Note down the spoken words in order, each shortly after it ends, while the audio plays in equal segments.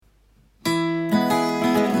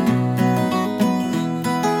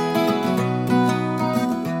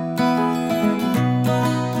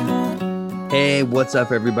Hey, what's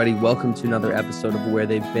up, everybody? Welcome to another episode of Where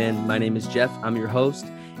They've Been. My name is Jeff. I'm your host.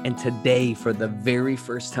 And today, for the very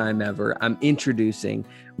first time ever, I'm introducing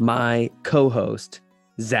my co-host,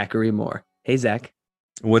 Zachary Moore. Hey, Zach.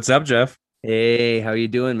 What's up, Jeff? Hey, how you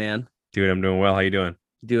doing, man? Dude, I'm doing well. How you doing?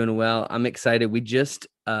 Doing well. I'm excited. We just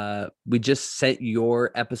sent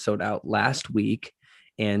your episode out last week,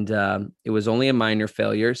 and it was only a minor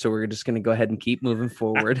failure. So we're just going to go ahead and keep moving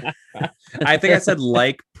forward. I think I said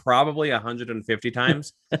probably 150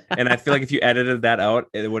 times. And I feel like if you edited that out,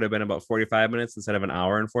 it would have been about 45 minutes instead of an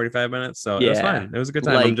hour and 45 minutes. So it was fine. It was a good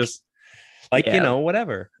time. I'm just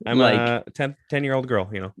whatever. I'm a 10-year-old girl,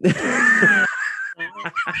 It's a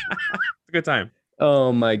good time.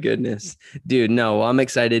 Oh my goodness, dude. No, I'm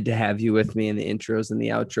excited to have you with me in the intros and the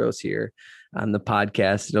outros here on the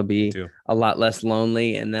podcast. It'll be a lot less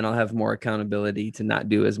lonely, and then I'll have more accountability to not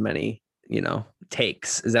do as many,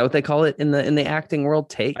 takes. Is that what they call it in the acting world?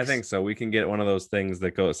 Takes? I think so. We can get one of those things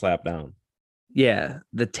that go slap down. Yeah,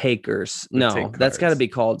 the takers. That's got to be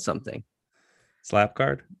called something. Slap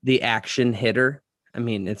card? The action hitter. I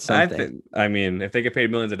mean, it's something. If they get paid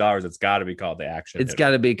millions of dollars, it's got to be called the action. It's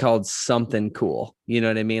got to be called something cool. You know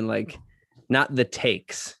what I mean? Like, not the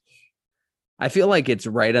takes. I feel like it's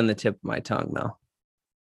right on the tip of my tongue, though.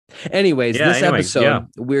 Anyways, this episode,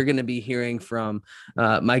 we're going to be hearing from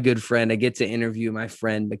my good friend. I get to interview my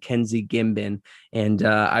friend, Mackenzie Gimbin. And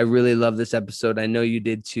I really love this episode. I know you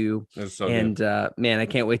did too. Man, I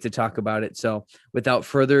can't wait to talk about it. So without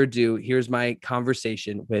further ado, here's my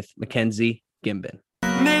conversation with Mackenzie Gimbin.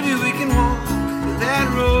 Maybe we can walk that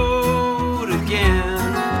road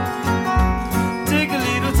again. Take a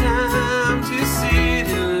little time to sit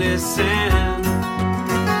and listen.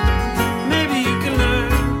 Maybe you can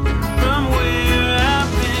learn from where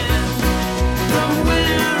I've been. From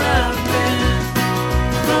where I've been.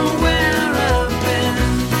 From where I've been.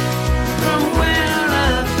 From where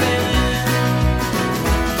I've been.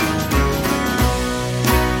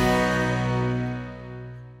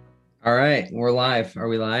 All right, we're live. Are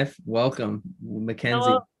we live? Welcome,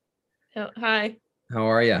 Mackenzie. Hello. Hi. How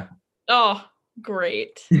are you? Oh,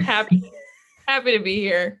 great. Happy to be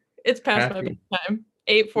here. It's past my bedtime.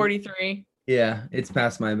 8:43. Yeah, it's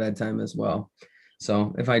past my bedtime as well.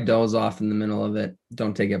 So if I doze off in the middle of it,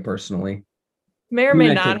 don't take it personally. May or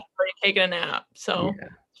may not have already taken a nap. So yeah.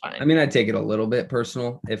 It's fine. I mean, I take it a little bit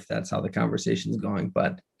personal if that's how the conversation's going,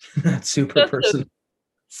 but not super personal.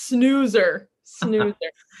 Snoozer.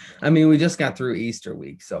 I mean, we just got through Easter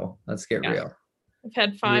week, so let's get real. I've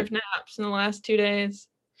had 5 naps in the last 2 days.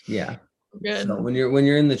 Yeah. Good. So when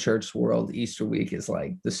you're in the church world, Easter week is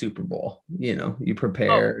like the Super Bowl. You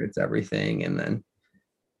prepare, it's everything, and then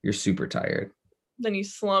you're super tired. Then you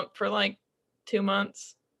slump for like 2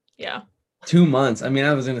 months. Yeah. 2 months. I mean,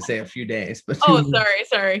 I was gonna say a few days, but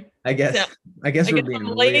sorry. I guess we're being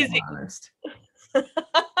real honest.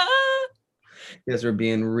 Yes, we're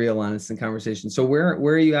being real honest in conversation. So where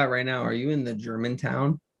are you at right now? Are you in the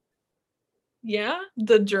Germantown? Yeah,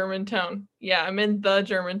 the Germantown. Yeah, I'm in the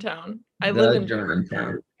Germantown. I live in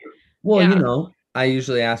Germantown. Well, yeah. I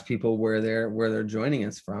usually ask people where they're joining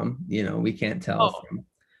us from. We can't tell from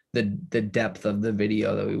the depth of the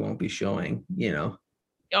video that we won't be showing.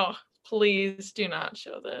 Oh, please do not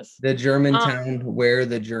show this. The Germantown, where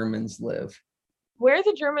the Germans live. Where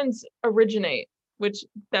the Germans originate, which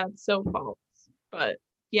that's so false. But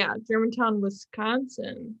yeah, Germantown,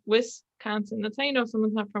 Wisconsin. That's how you know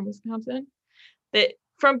someone's not from Wisconsin.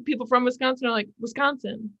 People from Wisconsin are like,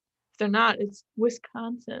 Wisconsin. If they're not, it's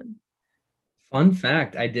Wisconsin. Fun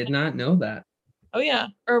fact, I did not know that. Oh yeah.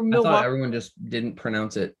 Or Milwaukee. I thought everyone just didn't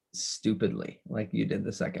pronounce it stupidly like you did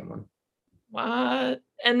the second one. What?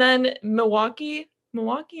 And then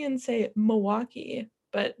Milwaukeeans say Milwaukee,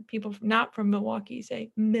 but people not from Milwaukee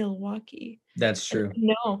say Milwaukee. That's true.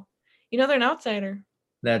 No. They're an outsider.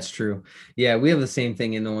 That's true. Yeah, we have the same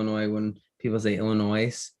thing in Illinois when people say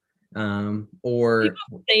Illinois. Or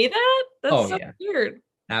people say that? That's weird.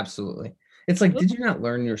 Absolutely. It's like, did you not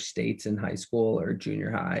learn your states in high school or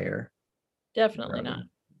junior high or definitely not?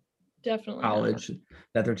 Definitely college not.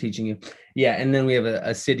 That they're teaching you. Yeah, and then we have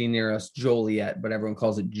a city near us, Joliet, but everyone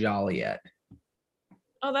calls it Joliet.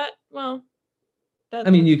 Oh, I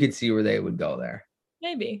mean, you could see where they would go there.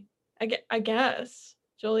 Maybe. I guess.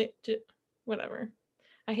 Joliet, whatever.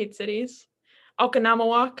 I hate cities.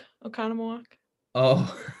 Oconomowoc.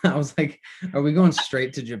 Oh, I was like, are we going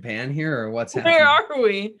straight to Japan here or what's happening? Where are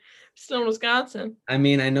we? Still in Wisconsin. I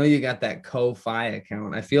mean, I know you got that Ko-Fi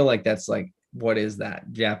account. I feel like that's like, what is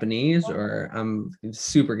that? Japanese or I'm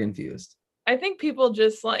super confused. I think people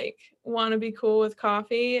just like want to be cool with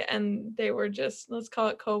coffee and they were just, let's call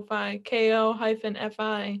it Ko-Fi,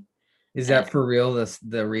 Ko-Fi. Is that for real?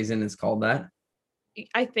 The reason it's called that?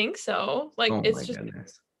 I think so. Like, oh it's just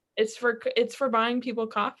goodness. It's for buying people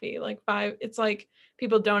coffee. Like it's like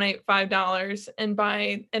people donate $5 and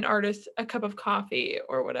buy an artist a cup of coffee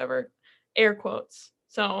or whatever, air quotes.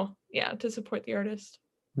 So yeah, to support the artist.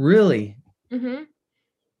 Really? Mm-hmm.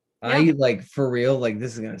 I like for real, like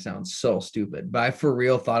this is gonna sound so stupid, but I for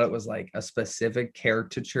real thought it was like a specific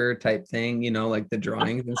caricature type thing, you know, like the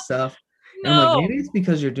drawings and stuff. And I'm like, maybe it's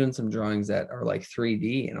because you're doing some drawings that are like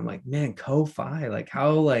 3D. And I'm like, man, Ko-Fi, like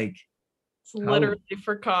how like it's literally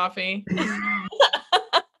for coffee.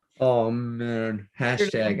 Oh man.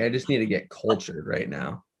 Hashtag I just need to get cultured right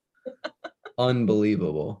now.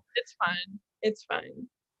 Unbelievable. It's fine. It's fine.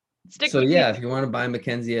 So yeah, if you want to buy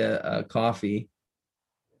Mackenzie a coffee,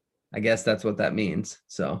 I guess that's what that means.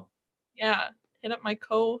 So yeah, hit up my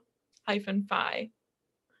Ko-Fi.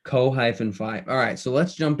 Ko-Fi. All right, so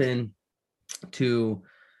let's jump in to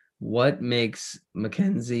what makes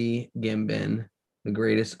Mackenzie Gimbin the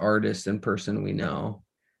greatest artist and person we know.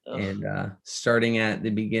 Ugh. And starting at the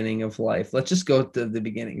beginning of life. Let's just go to the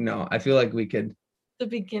beginning. No, I feel like we could. The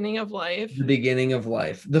beginning of life. The beginning of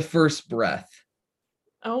life. The first breath.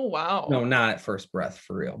 Oh, wow. No, not at first breath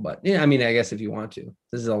for real. But yeah, I mean, I guess if you want to.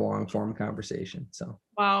 This is a long form conversation. So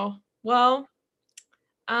wow. Well,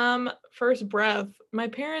 first breath.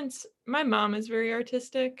 My mom is very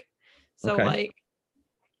artistic. So like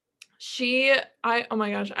oh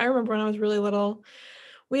my gosh, I remember when I was really little,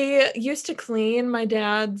 we used to clean my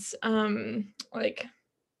dad's like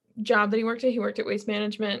job that he worked at Waste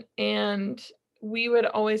Management, and we would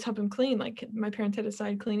always help him clean. Like my parents had a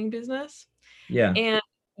side cleaning business. Yeah. And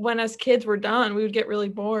when us kids were done, we would get really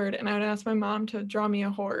bored, and I would ask my mom to draw me a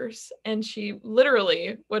horse, and she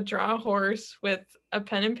literally would draw a horse with a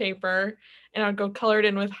pen and paper, and I'd go color it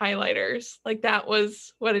in with highlighters. Like that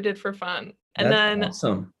was what I did for fun. And then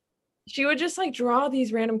awesome. She would just like draw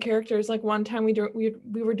these random characters. Like one time we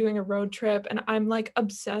were doing a road trip, and I'm like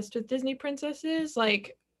obsessed with Disney princesses.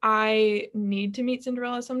 Like I need to meet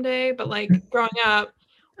Cinderella someday, but like growing up,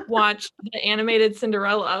 watched the animated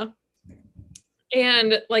Cinderella.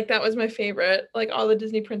 And like that was my favorite, like all the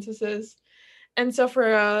Disney princesses. And so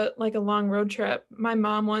for a long road trip, my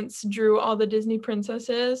mom once drew all the Disney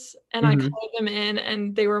princesses, and I colored them in,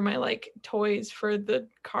 and they were my like toys for the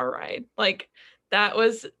car ride. Like that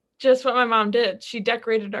was just what my mom did. She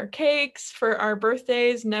decorated our cakes for our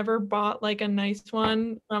birthdays, never bought like a nice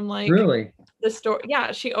one from like the store.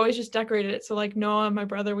 Yeah, she always just decorated it. So like Noah, my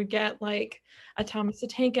brother, would get like a Thomas the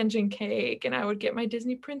Tank Engine cake, and I would get my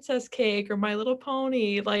Disney princess cake or My Little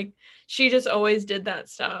Pony. Like she just always did that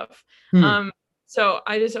stuff. So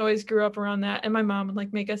I just always grew up around that. And my mom would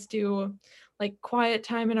like make us do like quiet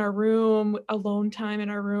time in our room, alone time in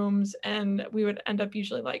our rooms, and we would end up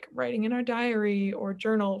usually like writing in our diary or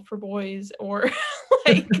journal for boys, or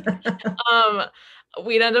like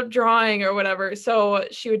we'd end up drawing or whatever. So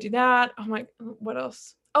she would do that. Oh my, what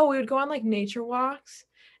else? Oh, we would go on like nature walks.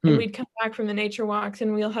 And we'd come back from the nature walks,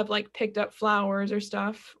 and we'll have like picked up flowers or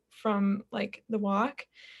stuff from like the walk.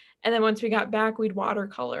 And then once we got back, we'd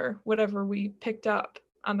watercolor whatever we picked up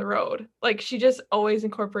on the road. Like she just always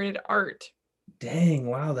incorporated art. Dang,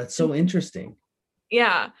 wow, that's so interesting.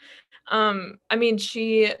 Yeah. I mean,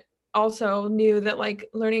 she also knew that like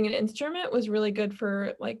learning an instrument was really good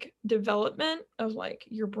for like development of like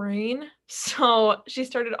your brain. So she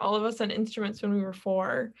started all of us on instruments when we were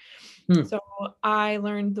 4. So I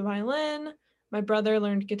learned the violin, my brother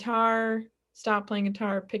learned guitar, stopped playing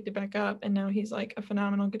guitar, picked it back up, and now he's like a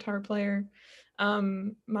phenomenal guitar player.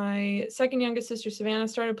 My second youngest sister, Savannah,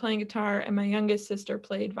 started playing guitar, and my youngest sister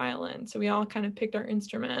played violin. So we all kind of picked our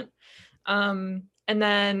instrument. And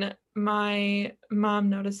then my mom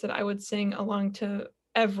noticed that I would sing along to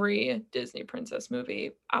every Disney princess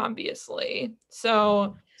movie, obviously.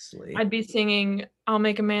 So I'd be singing I'll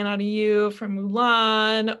Make a Man Out of You from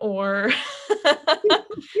Mulan, or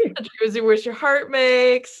Wish Your Heart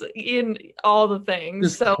Makes, in all the things.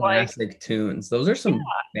 Just so classic tunes. Those are some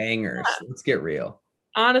bangers. Let's get real.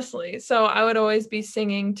 Honestly. So I would always be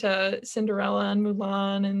singing to Cinderella and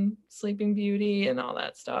Mulan and Sleeping Beauty and all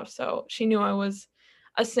that stuff. So she knew I was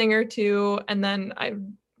a singer too. And then I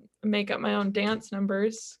make up my own dance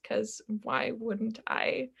numbers, because why wouldn't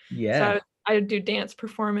I? Yeah. So I would do dance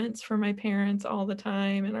performance for my parents all the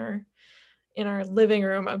time in our living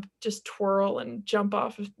room. I'd just twirl and jump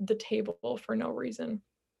off of the table for no reason.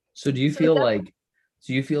 So do you feel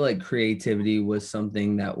like creativity was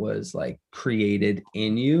something that was like created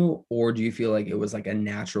in you, or do you feel like it was like a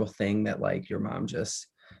natural thing that like your mom just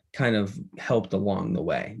kind of helped along the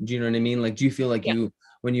way? Do you know what I mean? Like, do you feel like you,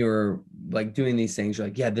 when you were like doing these things, you're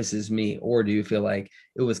like, yeah, this is me? Or do you feel like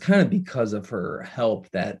it was kind of because of her help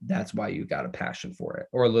that's why you got a passion for it,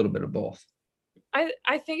 or a little bit of both?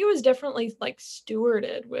 I think it was definitely like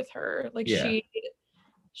stewarded with her. Like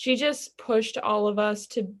she just pushed all of us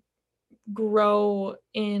to grow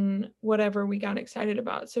in whatever we got excited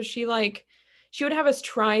about. So she would have us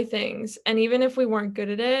try things, and even if we weren't good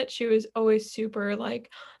at it, she was always super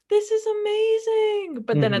like, this is amazing.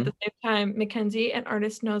 But then at the same time, Mackenzie, an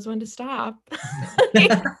artist knows when to stop.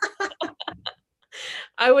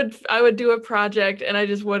 I would do a project and I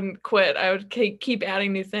just wouldn't quit. I would keep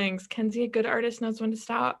adding new things. Kenzie, a good artist, knows when to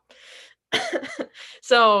stop.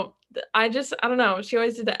 So I don't know. She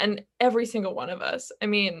always did that. And every single one of us, I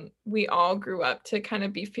mean, we all grew up to kind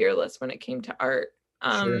of be fearless when it came to art.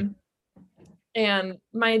 Sure. And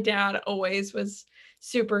my dad always was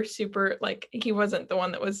super, super, like, he wasn't the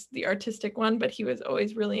one that was the artistic one, but he was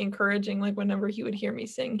always really encouraging. Like whenever he would hear me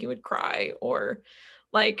sing, he would cry, or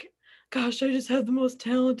like, gosh, I just have the most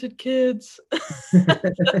talented kids.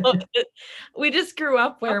 So we just grew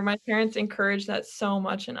up where my parents encouraged that so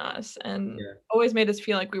much in us, and always made us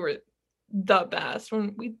feel like we were the best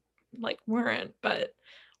when we like weren't, but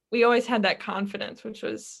we always had that confidence, which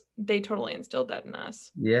was, they totally instilled that in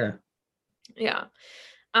us. Yeah.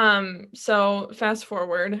 So fast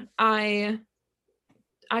forward, I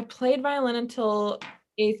played violin until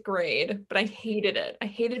 8th grade, but I hated it. I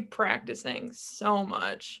hated practicing so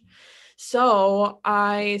much. So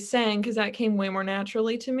I sang because that came way more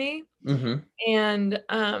naturally to me. And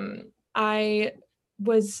I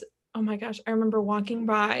was, oh my gosh, I remember walking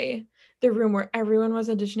by the room where everyone was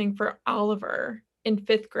auditioning for Oliver in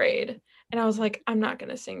 5th grade. And I was like, I'm not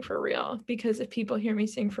going to sing for real, because if people hear me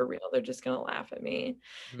sing for real, they're just going to laugh at me.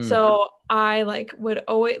 So I like would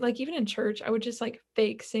always, like, even in church, I would just like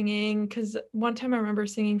fake singing. Cause one time I remember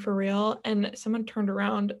singing for real and someone turned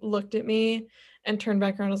around, looked at me, and turned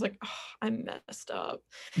back around. I was like, oh, I messed up.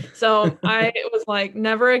 So I was like,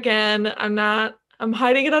 never again. I'm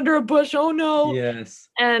hiding it under a bush. Oh no. Yes.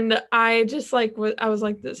 And I just like, I was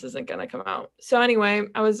like, this isn't going to come out. So anyway,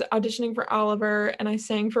 I was auditioning for Oliver and I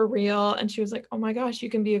sang for real. And she was like, oh my gosh, you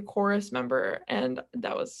can be a chorus member. And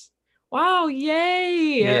that was, wow,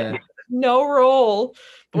 yay. Yeah. No role,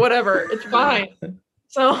 but whatever, it's fine.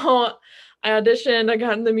 So I auditioned, I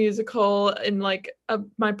got in the musical in like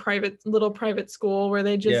my little private school where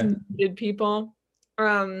they just needed people.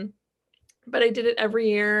 But I did it every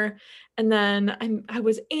year. And then I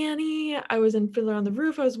was Annie. I was in Fiddler on the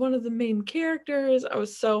Roof. I was one of the main characters. I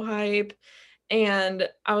was so hype. And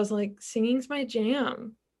I was like, singing's my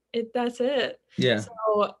jam. That's it. Yeah.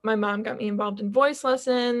 So my mom got me involved in voice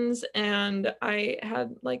lessons, and I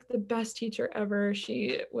had like the best teacher ever.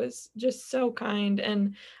 She was just so kind,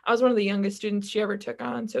 and I was one of the youngest students she ever took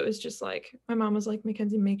on. So it was just like, my mom was like,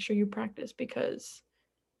 Mackenzie, make sure you practice because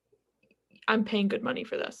I'm paying good money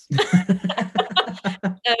for this.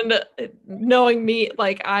 And knowing me,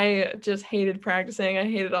 like, I just hated practicing. I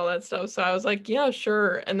hated all that stuff. So I was like, yeah,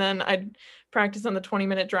 sure. And then I'd practice on the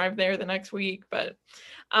 20-minute drive there the next week. But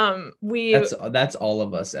that's all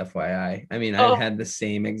of us, FYI. I mean, I had the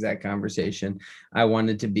same exact conversation. I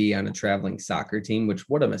wanted to be on a traveling soccer team, which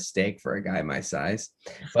what a mistake for a guy my size.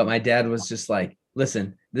 But my dad was just like,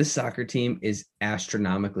 listen, this soccer team is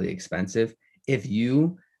astronomically expensive. If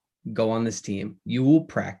you go on this team, you will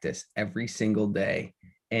practice every single day.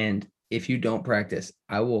 And if you don't practice,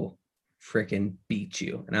 I will freaking beat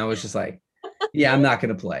you. And I was just like, yeah, I'm not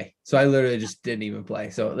going to play. So I literally just didn't even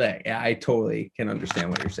play. So yeah, I totally can understand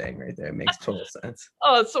what you're saying right there. It makes total sense.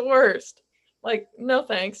 Oh, it's the worst. Like, no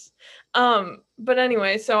thanks. But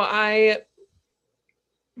anyway, so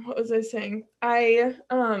what was I saying? I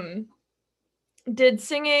did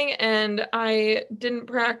singing, and I didn't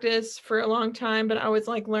practice for a long time, but I was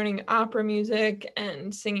like learning opera music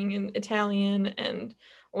and singing in Italian and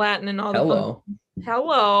Latin and all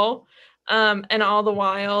the and all the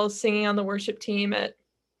while singing on the worship team at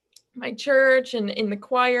my church and in the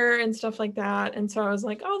choir and stuff like that. And so I was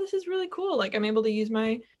like, oh, this is really cool. Like, I'm able to use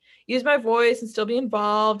my voice and still be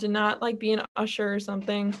involved and not like be an usher or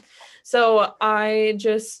something. So I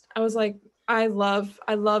was like, I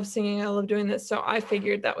love singing. I love doing this. So I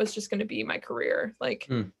figured that was just going to be my career. Like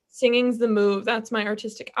singing's the move. That's my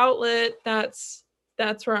artistic outlet. That's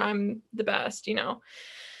where I'm the best, you know?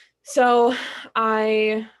 So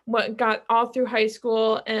I got all through high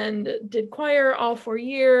school and did choir all 4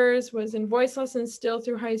 years, was in voice lessons still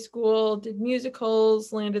through high school, did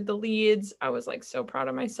musicals, landed the leads. I was like so proud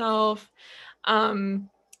of myself.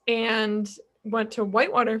 And went to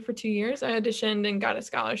Whitewater for 2 years. I auditioned and got a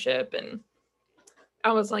scholarship, and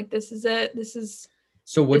I was like, this is it.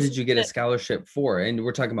 So what did you get a scholarship for? And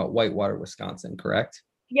we're talking about Whitewater, Wisconsin, correct?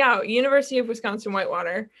 Yeah, University of Wisconsin,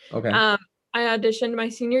 Whitewater. Okay. I auditioned my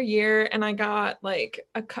senior year and I got like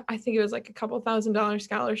I think it was like a couple $1,000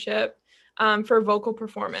 scholarship for vocal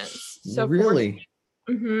performance. So really?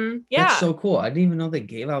 Yeah. That's so cool. I didn't even know they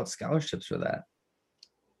gave out scholarships for that.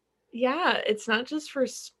 Yeah, it's not just for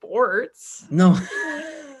sports. No.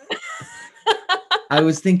 I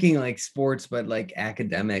was thinking like sports, but like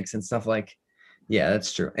academics and stuff like, yeah,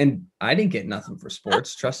 that's true. And I didn't get nothing for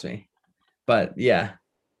sports, trust me. But yeah,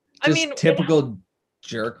 just typical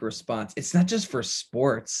jerk response. It's not just for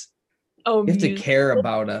sports. Oh, you have to care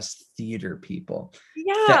about us theater people.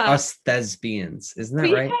 Yeah. Us thespians. Isn't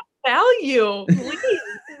that right? Value.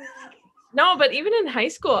 No, but even in high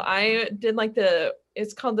school, I did like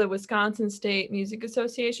it's called the Wisconsin State Music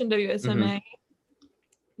Association, WSMA.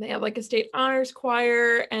 They have like a state honors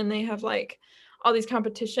choir and they have like all these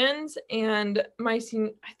competitions. And I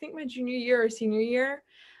think my junior year or senior year,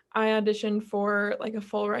 I auditioned for like a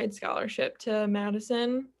full ride scholarship to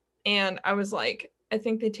Madison. And I was like, I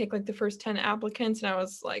think they take like the first 10 applicants and I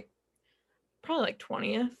was like, probably like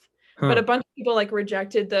 20th. But a bunch of people like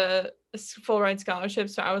rejected the full ride scholarship.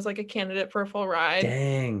 So I was like a candidate for a full ride.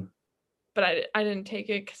 Dang. But I didn't take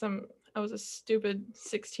it because I was a stupid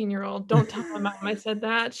 16-year-old. Don't tell my mom I said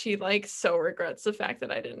that. She like so regrets the fact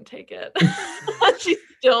that I didn't take it. She's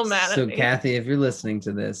still mad at me. So Kathy, if you're listening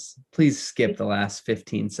to this, please skip the last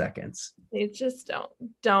 15 seconds. They just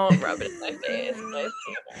don't rub it in my face.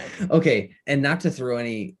 Okay, and not to throw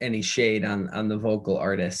any shade on the vocal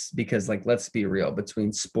artists, because like, let's be real,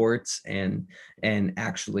 between sports and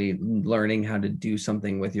actually learning how to do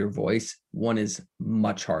something with your voice, one is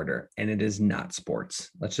much harder, and it is not sports.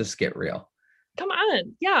 Let's just get real. Come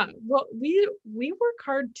on. Yeah. Well, we work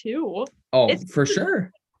hard too. Oh, for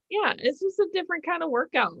sure. Yeah, it's just a different kind of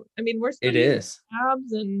workout. I mean, it is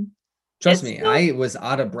abs and trust me, I was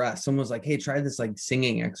out of breath. Someone was like, hey, try this like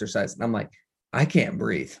singing exercise. And I'm like, I can't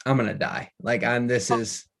breathe. I'm going to die. Like I remember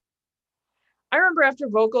after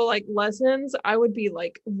vocal like lessons, I would be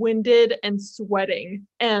like winded and sweating.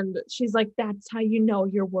 And she's like, that's how you know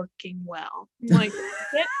you're working well. I'm like,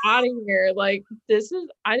 get out of here. Like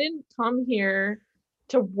I didn't come here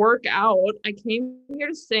to work out. I came here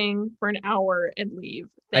to sing for an hour and leave.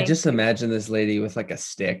 I just imagine this lady with like a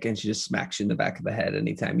stick and she just smacks you in the back of the head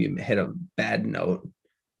anytime you hit a bad note.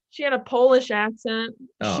 She had a Polish accent.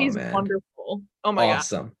 Oh, she's wonderful. Oh my God.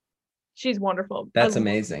 Awesome. She's wonderful. That's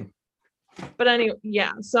amazing. But anyway,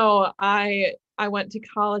 yeah. So I went to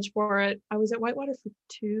college for it. I was at Whitewater for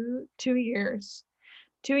two years.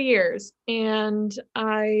 2 years. And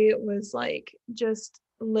I was like just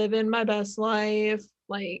living my best life.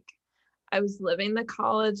 Like I was living the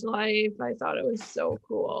college life. I thought it was so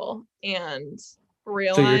cool and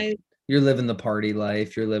realized so you're living the party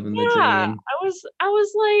life. You're living the dream. I was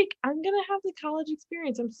like, I'm going to have the college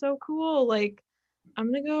experience. I'm so cool. Like, I'm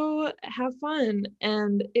going to go have fun.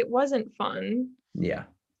 And it wasn't fun. Yeah.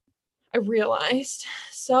 I realized.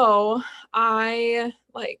 So I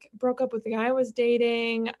like broke up with the guy I was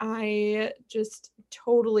dating. I just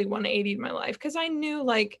totally 180'd my life because I knew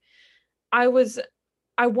like I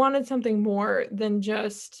wanted something more than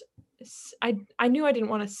just, I knew I didn't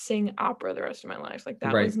want to sing opera the rest of my life. Like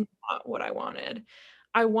that was not what I wanted.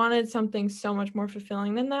 I wanted something so much more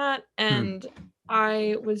fulfilling than that. And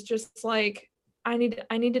I was just like, I need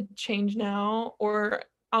to change now, or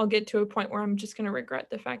I'll get to a point where I'm just going to regret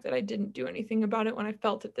the fact that I didn't do anything about it when I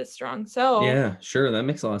felt it this strong. So yeah, sure. That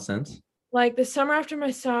makes a lot of sense. Like the summer after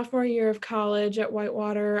my sophomore year of college at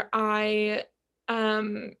Whitewater, I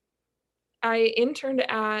interned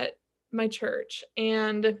at my church,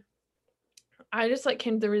 and I just like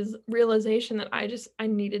came to the realization that I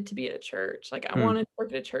needed to be at a church. Like I wanted to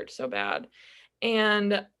work at a church so bad.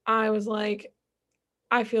 And I was like,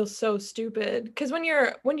 I feel so stupid. Because when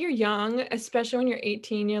you're young, especially when you're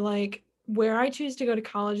 18, you're like, where I choose to go to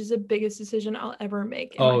college is the biggest decision I'll ever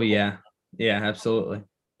make. Oh yeah. Yeah, absolutely.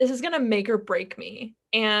 This is going to make or break me.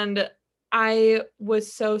 And I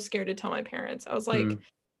was so scared to tell my parents. I was like,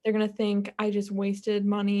 they're going to think I just wasted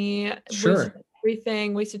money, wasted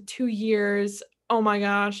everything, wasted 2 years. Oh my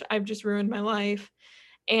gosh, I've just ruined my life.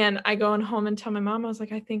 And I go home and tell my mom, I was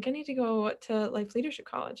like, I think I need to go to Life Leadership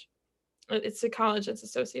College. It's a college that's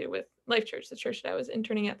associated with Life Church, the church that I was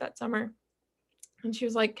interning at that summer. And she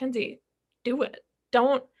was like, Kenzie, do it.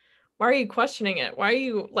 Why are you questioning it? Why are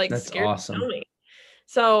you like that's scared awesome. to tell me?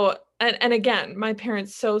 So, and again, my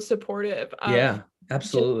parents so supportive. Yeah,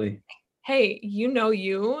 absolutely. Just, hey,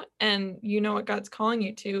 you and you know what God's calling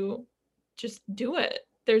you to, just do it.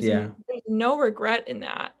 There's no regret in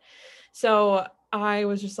that. So I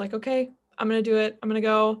was just like, okay, I'm going to do it. I'm going to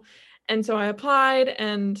go. And so I applied,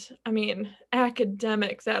 and I mean,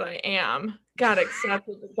 academic that I am, got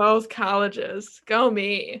accepted to both colleges. Go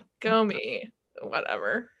me,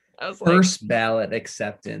 whatever. I was first ballot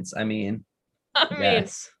acceptance. I mean,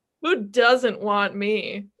 who doesn't want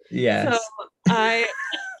me? Yes. So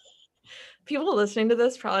people listening to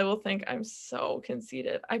this probably will think I'm so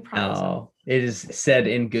conceited. I promise. No, it is said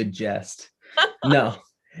in good jest. No.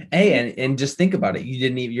 Hey, and just think about it.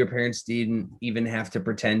 Your parents didn't even have to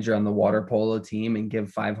pretend you're on the water polo team and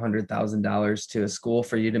give $500,000 to a school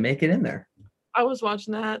for you to make it in there. I was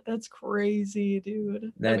watching that. That's crazy,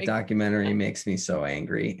 dude. That documentary makes me so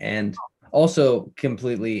angry. And also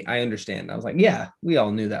completely, I understand. I was like, yeah, we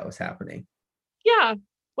all knew that was happening. Yeah.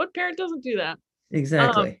 What parent doesn't do that?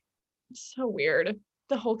 Exactly. So weird.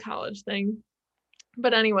 The whole college thing.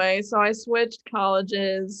 But anyway, so I switched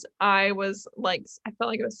colleges. I was like, I felt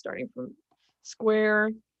like I was starting from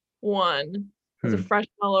square one. I was a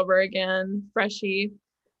freshman all over again, freshie.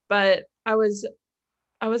 But I was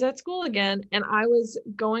at school again, and I was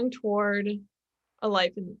going toward a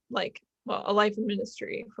life in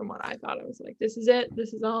ministry. From what I thought, I was like, this is it.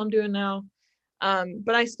 This is all I'm doing now.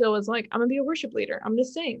 But I still was like, I'm gonna be a worship leader. I'm gonna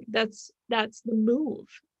sing. That's the move.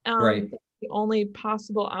 Right. That's the only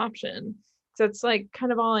possible option. So it's like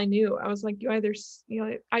kind of all I knew. I was like, you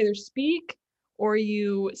either speak or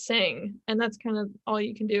you sing, and that's kind of all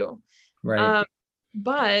you can do. Right.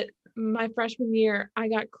 But my freshman year, I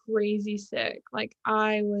got crazy sick. Like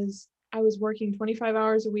I was working 25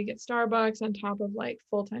 hours a week at Starbucks on top of like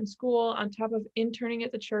full-time school, on top of interning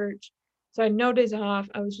at the church. So I had no days off.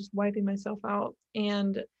 I was just wiping myself out,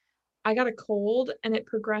 and I got a cold, and it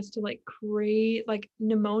progressed to like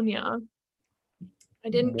pneumonia. I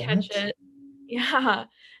didn't catch it. Yeah.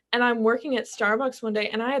 And I'm working at Starbucks one day,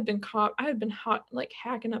 and I had been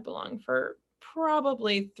hacking up a lung for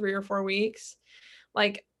probably 3 or 4 weeks,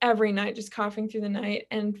 like every night, just coughing through the night.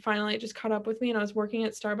 And finally it just caught up with me, and I was working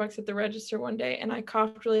at Starbucks at the register one day, and I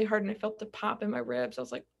coughed really hard, and I felt the pop in my ribs. I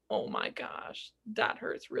was like, oh my gosh, that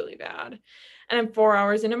hurts really bad. And I'm 4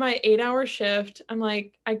 hours into my 8-hour shift. I'm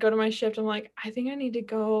like, I go to my shift. I'm like, I think I need to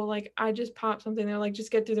go. Like, I just popped something. They're like,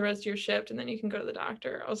 just get through the rest of your shift, and then you can go to the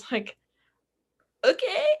doctor. I was like,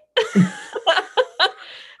 okay.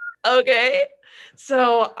 Okay.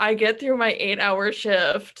 So I get through my 8-hour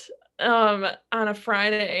shift on a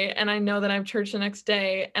Friday, and I know that I have church the next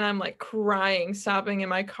day, and I'm like crying, sobbing in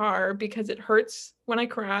my car because it hurts when I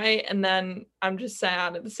cry, and then I'm just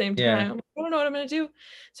sad at the same time. Yeah. I don't know what I'm gonna do.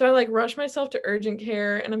 So I like rush myself to urgent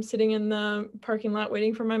care, and I'm sitting in the parking lot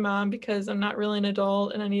waiting for my mom because I'm not really an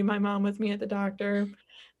adult and I need my mom with me at the doctor.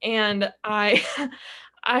 And I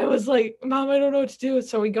was like, Mom, I don't know what to do.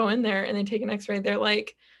 So we go in there, and they take an x-ray. They're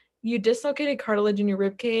like, you dislocated cartilage in your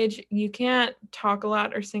rib cage. You can't talk a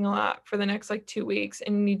lot or sing a lot for the next like 2 weeks,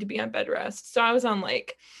 and you need to be on bed rest. So I was on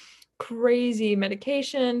like crazy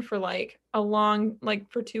medication for like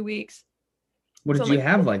for 2 weeks. What did you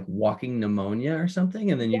have? Like walking pneumonia or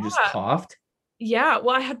something? And then you just coughed? Yeah.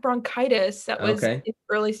 Well, I had bronchitis that was in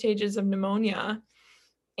early stages of pneumonia.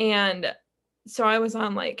 And so I was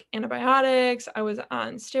on like antibiotics. I was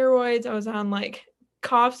on steroids. I was on like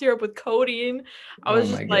cough syrup with codeine. I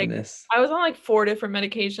was I was on like 4 different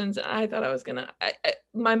medications, and I thought I was gonna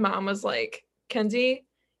my mom was like, Kenzie,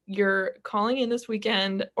 you're calling in this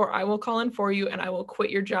weekend, or I will call in for you, and I will quit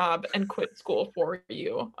your job and quit school for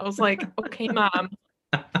you. I was like, okay, Mom,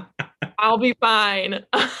 I'll be fine.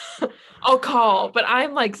 I'll call. But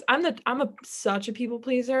I'm such a people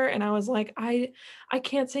pleaser, and I was like, I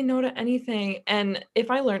can't say no to anything. And if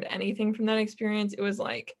I learned anything from that experience, it was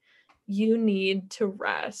like, you need to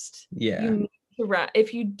rest. Yeah. You need to rest.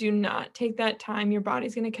 If you do not take that time, your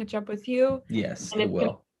body's going to catch up with you. Yes, it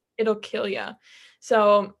will. It'll kill you.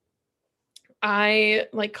 So I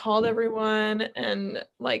like called everyone and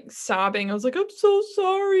like sobbing. I was like, I'm so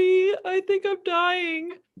sorry. I think I'm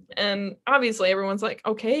dying. And obviously everyone's like,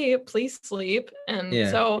 okay, please sleep. And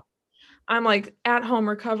so I'm like at home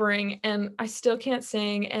recovering, and I still can't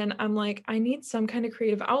sing. And I'm like, I need some kind of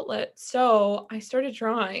creative outlet. So I started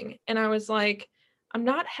drawing, and I was like, I'm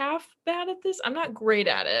not half bad at this. I'm not great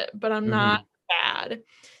at it, but I'm not bad.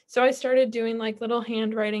 So I started doing like little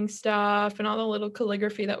handwriting stuff and all the little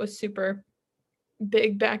calligraphy that was super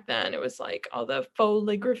big back then. It was like all the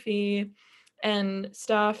faux-ligraphy and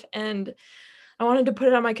stuff. And I wanted to put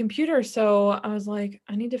it on my computer. So I was like,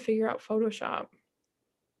 I need to figure out Photoshop.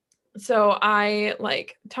 So I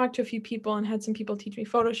like talked to a few people and had some people teach me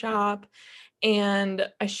Photoshop, and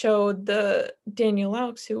I showed the Daniel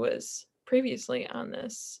Laux, who was previously on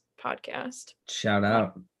this podcast. Shout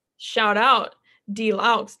out D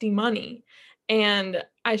Laux, D Money. And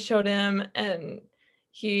I showed him, and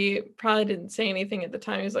he probably didn't say anything at the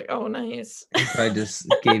time. He was like, "Oh, nice." I just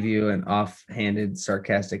gave you an offhanded,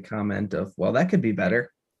 sarcastic comment of, "Well, that could be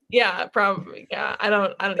better." Yeah, probably. Yeah, I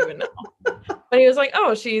don't even know. But he was like,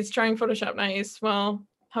 "Oh, she's trying Photoshop. Nice. Well,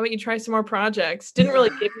 how about you try some more projects?" Didn't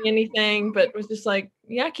really give me anything, but was just like,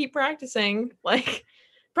 "Yeah, keep practicing." Like,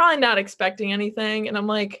 probably not expecting anything. And I'm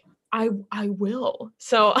like, I will.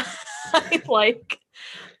 So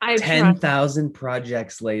I 10,000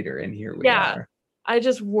 projects later, and here we are. I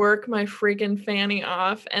just work my freaking fanny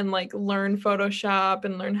off and like learn Photoshop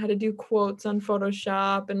and learn how to do quotes on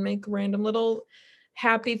Photoshop and make random little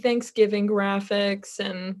happy Thanksgiving graphics.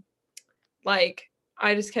 And like,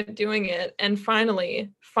 I just kept doing it. And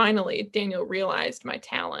finally, Daniel realized my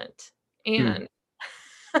talent and,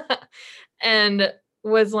 and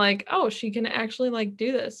was like, "Oh, she can actually like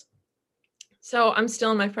do this." So I'm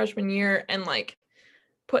still in my freshman year and like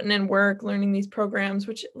putting in work, learning these programs,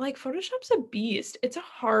 which like Photoshop's a beast. It's a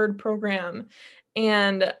hard program.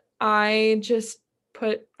 And I just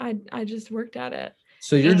worked at it.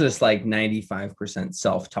 So you're just like 95%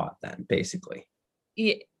 self-taught then, basically.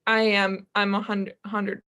 Yeah, I'm 100%.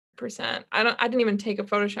 I didn't even take a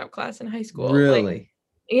Photoshop class in high school. Really?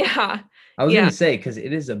 Yeah. I was gonna say, because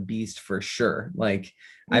it is a beast for sure. Like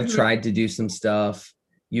I've tried to do some stuff,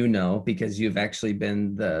 because you've actually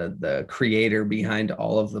been the creator behind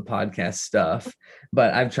all of the podcast stuff,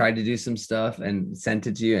 but I've tried to do some stuff and sent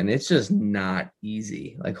it to you, and it's just not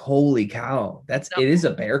easy. Like, holy cow, it is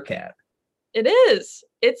a bearcat. It is.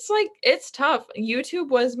 It's like, it's tough. YouTube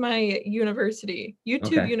was my university.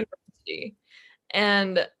 University.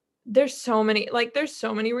 And there's so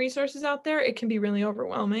many resources out there. It can be really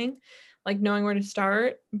overwhelming, like knowing where to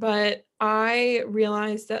start. But I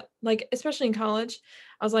realized that, like, especially in college,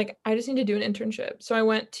 I was like, I just need to do an internship. So I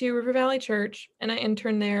went to River Valley Church and I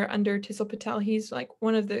interned there under Tissel Patel. He's like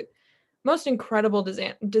one of the most incredible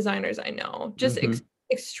designers I know, just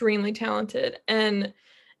extremely talented, and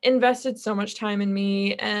invested so much time in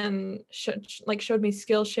me and showed me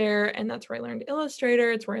Skillshare. And that's where I learned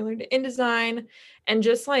Illustrator. It's where I learned InDesign. And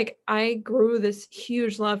just like, I grew this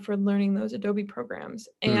huge love for learning those Adobe programs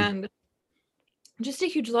and just a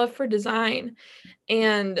huge love for design.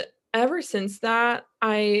 And ever since that,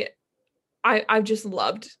 I've just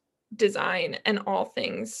loved design and all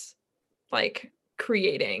things like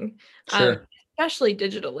creating, especially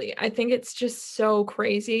digitally. I think it's just so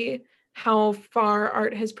crazy how far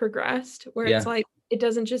art has progressed, where it's like, it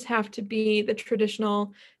doesn't just have to be the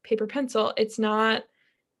traditional paper pencil. It's not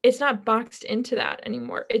boxed into that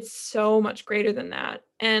anymore. It's so much greater than that.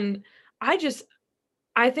 And I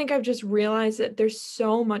think I've just realized that there's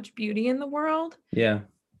so much beauty in the world. Yeah.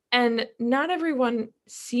 And not everyone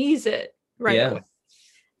sees it right away.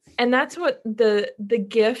 And that's what the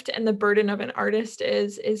gift and the burden of an artist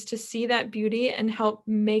is to see that beauty and help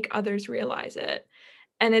make others realize it.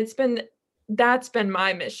 And that's been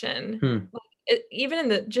my mission.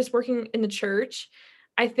 Even in just working in the church,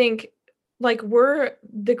 I think like we're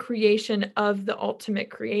the creation of the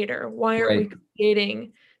ultimate creator. Why aren't we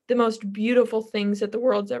creating the most beautiful things that the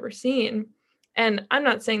world's ever seen? And I'm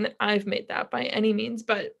not saying that I've made that by any means,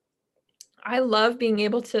 but I love being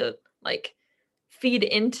able to like feed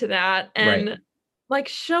into that and like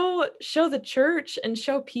show the church and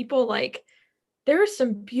show people like, there's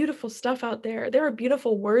some beautiful stuff out there. There are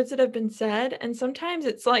beautiful words that have been said. And sometimes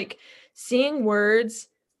it's like seeing words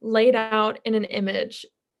laid out in an image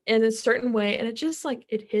in a certain way. And it just like,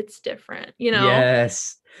 it hits different,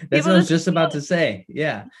 Yes. That's what I was just about to say.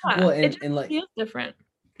 Yeah. Well, and like, feels different.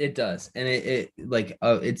 It does. And it like,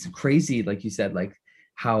 it's crazy. Like you said, like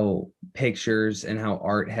how pictures and how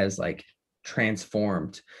art has like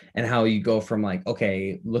transformed and how you go from like,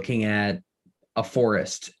 okay, looking at a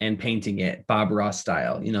forest and painting it Bob Ross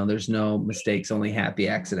style, there's no mistakes, only happy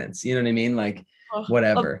accidents, you know what I mean? Like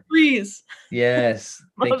whatever. Please. Yes.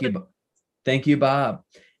 Thank you, Bob.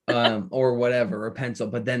 Or whatever, or pencil,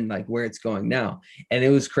 but then like where it's going now. And it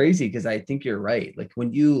was crazy because I think you're right. Like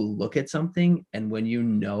when you look at something and when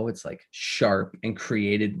it's like sharp and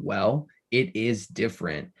created well, it is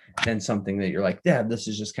different than something that you're like, yeah, this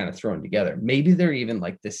is just kind of thrown together. Maybe they're even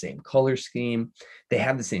like the same color scheme, they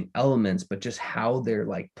have the same elements, but just how they're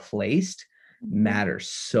like placed matters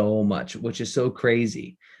so much, which is so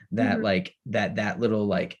crazy that like that little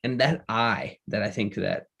like, and that eye that I think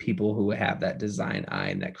that people who have that design eye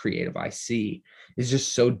and that creative eye see is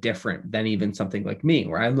just so different than even something like me,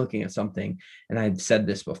 where I'm looking at something, and I've said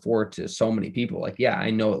this before to so many people, like, yeah, I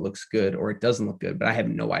know it looks good or it doesn't look good, but I have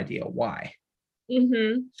no idea why.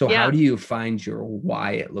 So how do you find your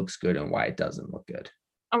why it looks good and why it doesn't look good?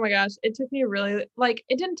 Oh my gosh, it took me really, like,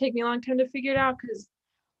 it didn't take me a long time to figure it out because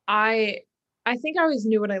I think I always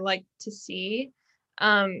knew what I liked to see.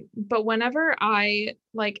 But whenever I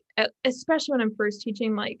like, especially when I'm first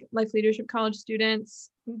teaching like life leadership college students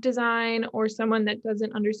design or someone that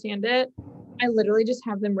doesn't understand it, I literally just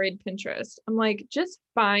have them raid Pinterest. I'm like, just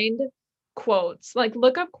find quotes, like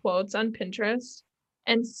look up quotes on Pinterest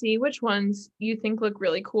and see which ones you think look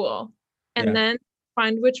really cool. And then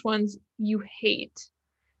find which ones you hate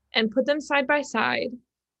and put them side by side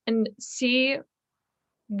and see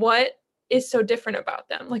what is so different about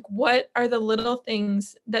them. Like, what are the little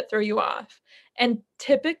things that throw you off? And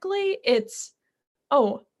typically it's,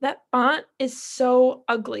 oh, that font is so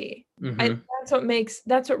ugly. That's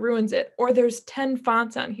what ruins it. Or there's 10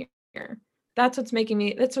 fonts on here. That's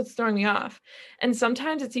what's throwing me off. And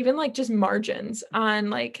sometimes it's even like just margins on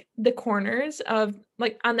like the corners of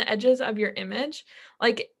like on the edges of your image.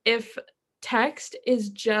 Like if text is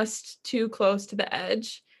just too close to the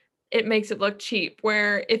edge, it makes it look cheap.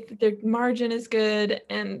 Where if the margin is good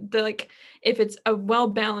and the like, if it's a well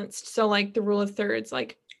balanced, so like the rule of thirds,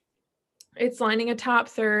 like it's lining a top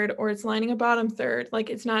third or it's lining a bottom third, like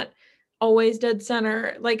it's not always dead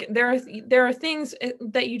center. Like there are things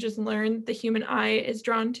that you just learn the human eye is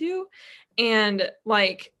drawn to, and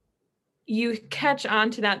like you catch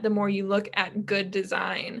on to that the more you look at good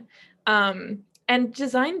design. And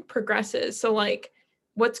design progresses. So like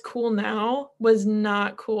what's cool now was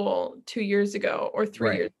not cool 2 years ago or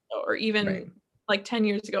 3 years ago or even like 10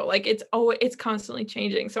 years ago. Like it's constantly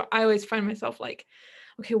changing. So I always find myself like,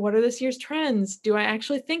 okay, what are this year's trends? Do I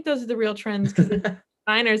actually think those are the real trends? Because it's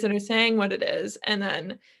designers that are saying what it is. And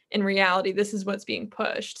then in reality, this is what's being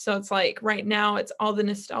pushed. So it's like right now it's all the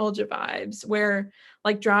nostalgia vibes where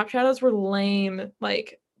like drop shadows were lame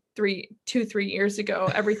like 3 years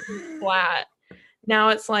ago. Everything's flat. Now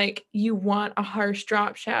it's like you want a harsh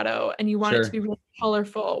drop shadow and you want it to be really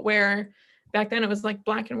colorful, where back then it was like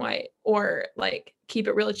black and white or like keep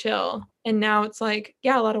it really chill. And now it's like,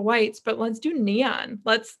 yeah, a lot of whites, but let's do neon.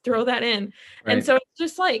 Let's throw that in. And so it's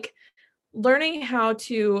just like learning how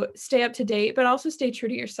to stay up to date, but also stay true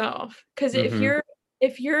to yourself. Because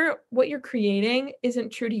if you're what you're creating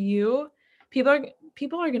isn't true to you, people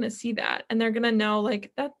are going to see that and they're going to know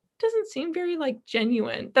like that doesn't seem very like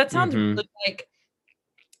genuine. That sounds really like,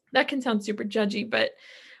 that can sound super judgy, but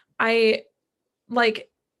I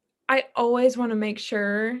always want to make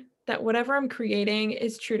sure that whatever I'm creating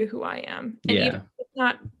is true to who I am. And even if it's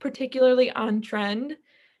not particularly on trend,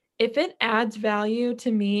 if it adds value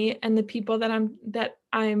to me and the people that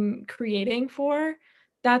I'm creating for,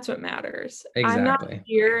 that's what matters. Exactly. I'm not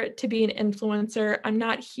here to be an influencer. I'm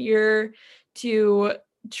not here to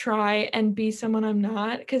try and be someone I'm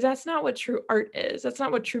not, because that's not what true art is. That's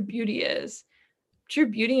not what true beauty is. True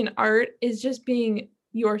beauty in art is just being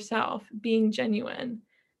yourself, being genuine.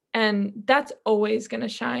 And that's always going to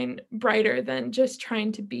shine brighter than just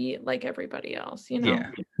trying to be like everybody else, you know?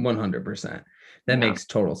 Yeah, 100%. That makes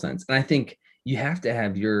total sense. And I think you have to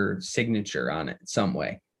have your signature on it some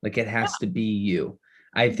way. Like it has to be you.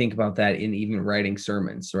 I think about that in even writing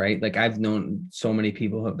sermons, right? Like I've known so many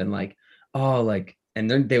people who have been like, oh, like, and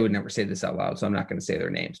they would never say this out loud, so I'm not going to say their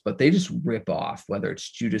names, but they just rip off, whether it's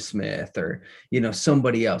Judah Smith or,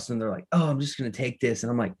 somebody else. And they're like, oh, I'm just going to take this. And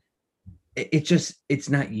I'm like, it's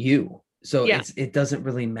not you. So it doesn't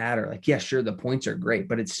really matter. Like, yeah, sure, the points are great,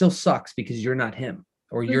 but it still sucks because you're not him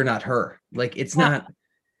or you're not her. Like it's not.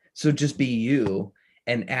 So just be you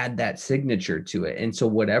and add that signature to it. And so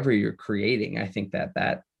whatever you're creating, I think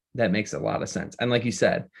that makes a lot of sense. And like you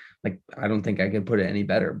said, like, I don't think I could put it any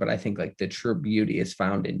better, but I think like the true beauty is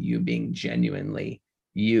found in you being genuinely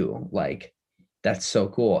you. Like, that's so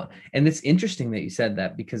cool. And it's interesting that you said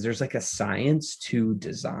that, because there's like a science to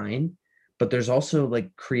design, but there's also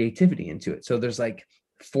like creativity into it. So there's like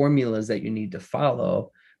formulas that you need to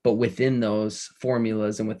follow, but within those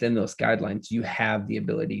formulas and within those guidelines, you have the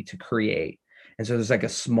ability to create. And so there's like a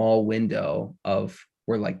small window of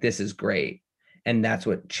where like, this is great. And that's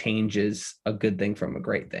what changes a good thing from a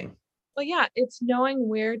great thing. Well, yeah, it's knowing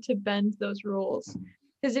where to bend those rules.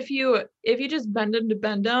 Because if you just bend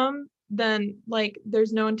them, then like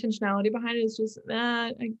there's no intentionality behind it. It's just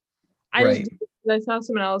that I saw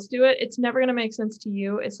someone else do it. It's never going to make sense to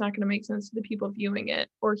you. It's not going to make sense to the people viewing it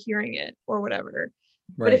or hearing it or whatever.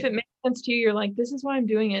 Right. But if it makes sense to you, you're like, this is why I'm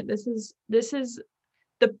doing it. This is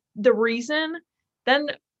the reason. Then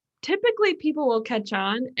typically people will catch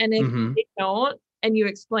on. And if they don't, and you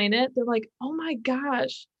explain it, they're like, oh my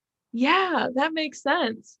gosh, yeah, that makes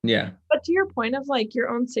sense. Yeah. But to your point of like your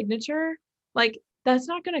own signature, like that's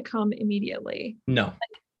not going to come immediately. No. Like,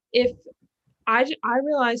 if I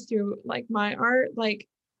realized through like my art, like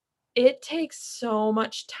it takes so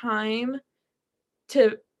much time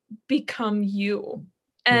to become you.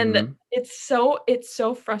 And it's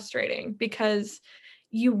so frustrating because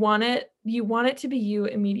you want it to be you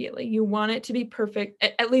immediately. You want it to be perfect.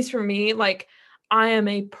 At least for me, like I am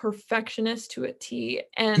a perfectionist to a T.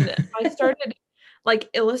 And I started like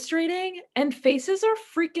illustrating, and faces are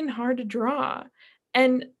freaking hard to draw.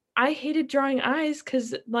 And I hated drawing eyes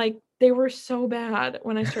because like they were so bad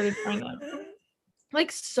when I started drawing them.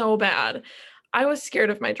 Like so bad. I was scared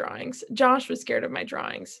of my drawings. Josh was scared of my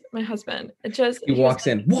drawings. My husband. He walks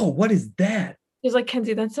in. Whoa, what is that? He's like,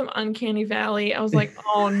 Kenzie, that's some uncanny valley. I was like,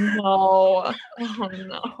 oh no. Oh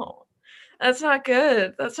no. That's not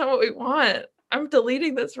good. That's not what we want. I'm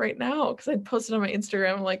deleting this right now because I posted on my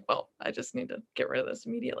Instagram. I'm like, well, I just need to get rid of this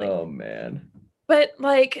immediately. Oh man. But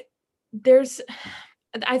like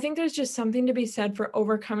I think there's just something to be said for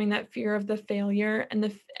overcoming that fear of the failure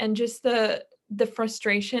and just the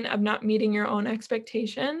frustration of not meeting your own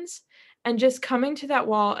expectations and just coming to that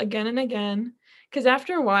wall again and again. Because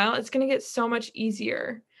after a while, it's going to get so much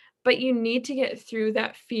easier, but you need to get through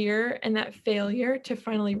that fear and that failure to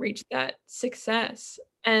finally reach that success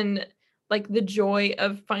and like the joy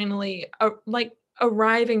of finally like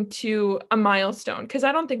arriving to a milestone. Because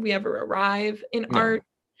I don't think we ever arrive in art.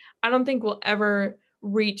 I don't think we'll ever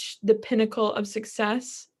reach the pinnacle of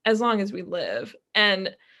success as long as we live.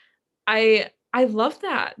 And I love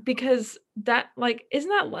that because that like, isn't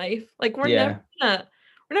that life? Like we're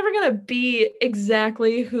never gonna be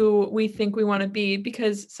exactly who we think we want to be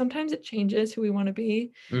because sometimes it changes who we want to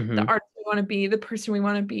be, the artist we want to be, the person we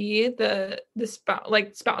want to be, the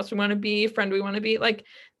spouse we want to be, friend we want to be. Like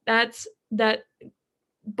that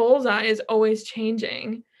bullseye is always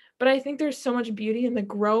changing. But I think there's so much beauty in the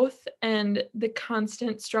growth and the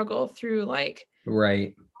constant struggle through like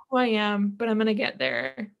right who I am, but I'm gonna get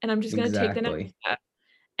there and I'm just gonna take the next step.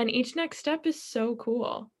 And each next step is so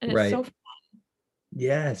cool and it's so fun.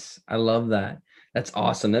 Yes, I love that. That's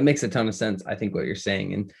awesome. That makes a ton of sense. I think what you're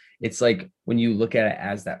saying. And it's like when you look at it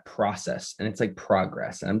as that process and it's like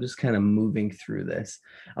progress. And I'm just kind of moving through this.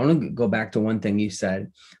 I want to go back to one thing you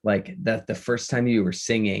said, like that the first time you were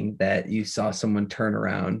singing that you saw someone turn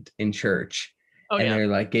around in church they're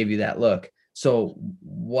like, gave you that look. So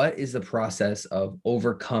what is the process of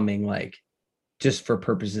overcoming, like, just for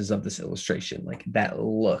purposes of this illustration, like that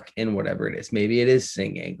look in whatever it is, maybe it is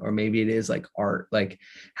singing or maybe it is like art. Like,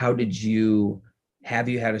 have you had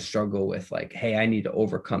a struggle with like, hey, I need to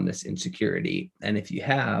overcome this insecurity? And if you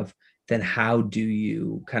have, then how do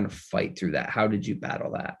you kind of fight through that? How did you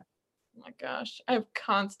battle that? Oh my gosh, I have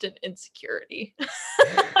constant insecurity.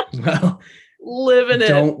 Well, living it.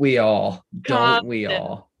 Don't we all?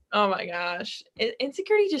 Oh my gosh.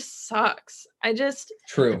 Insecurity just sucks.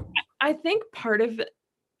 True. I think part of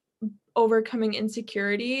overcoming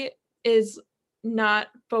insecurity is not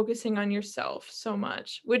focusing on yourself so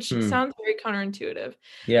much, which sounds very counterintuitive.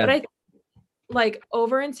 Yeah. But like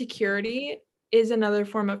over insecurity is another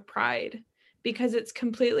form of pride because it's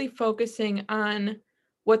completely focusing on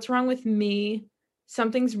what's wrong with me.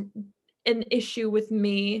 Something's an issue with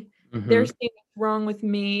me. There's things wrong with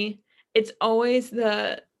me. It's always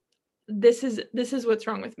this is what's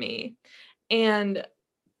wrong with me. And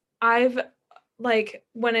I've like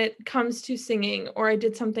when it comes to singing or I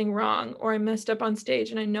did something wrong or I messed up on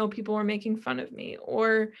stage and I know people were making fun of me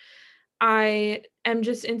or I am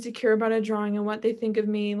just insecure about a drawing and what they think of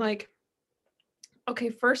me, like, okay,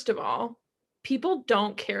 first of all, people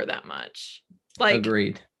don't care that much. Like,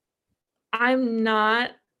 agreed. I'm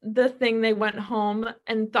not the thing they went home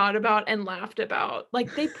and thought about and laughed about.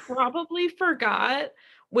 Like they probably forgot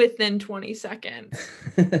within 20 seconds.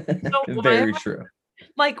 So very true.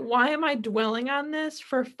 Like, why am I dwelling on this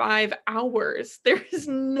for 5 hours? There is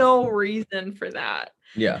no reason for that.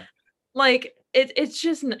 Yeah. Like it's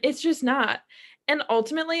just not. And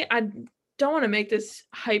ultimately, I don't want to make this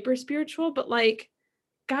hyper spiritual, but like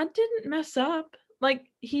God didn't mess up. Like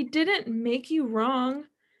he didn't make you wrong.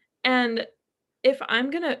 And if I'm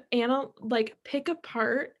gonna pick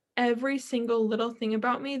apart every single little thing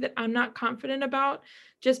about me that I'm not confident about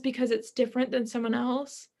just because it's different than someone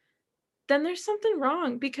else, then there's something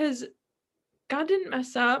wrong because God didn't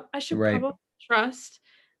mess up. I should probably trust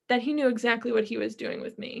that he knew exactly what he was doing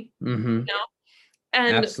with me. You know?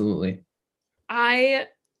 And absolutely. I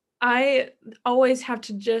always have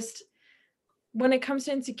to just, when it comes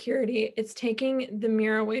to insecurity, it's taking the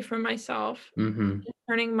mirror away from myself, and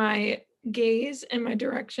turning my gaze and my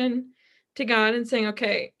direction to God and saying,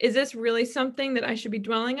 okay, is this really something that I should be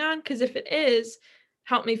dwelling on? Because if it is,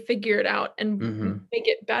 help me figure it out and make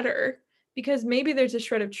it better. Because maybe there's a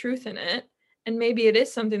shred of truth in it. and maybe it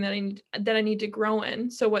is something that I need to grow in.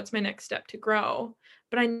 So what's my next step to grow?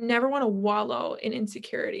 But I never want to wallow in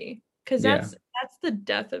insecurity, because that's the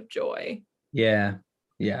death of joy. Yeah.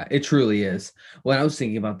 Yeah, it truly is. When I was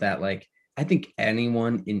thinking about that, like, I think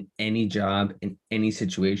anyone in any job, in any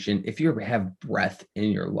situation, if you ever have breath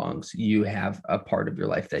in your lungs, you have a part of your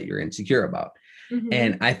life that you're insecure about.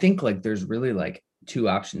 And I think like there's really like two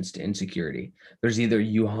options to insecurity. There's either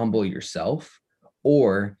you humble yourself,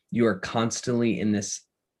 or you are constantly in this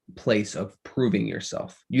place of proving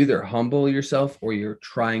yourself. You either humble yourself or you're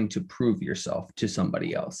trying to prove yourself to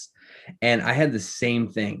somebody else. And I had the same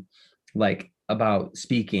thing, like about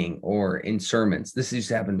speaking or in sermons. This used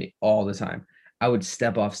to happen to me all the time. I would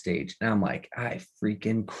step off stage and I'm like, I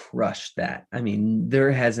freaking crushed that. I mean,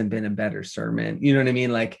 there hasn't been a better sermon. You know what I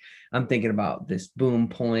mean? Like, I'm thinking about this boom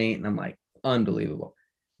point and I'm like, unbelievable.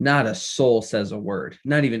 Not a soul says a word,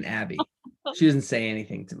 not even Abby. She doesn't say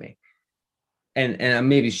anything to me. And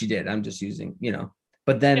maybe she did. I'm just using,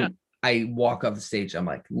 but then I walk off the stage. I'm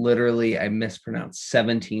like, literally, I mispronounced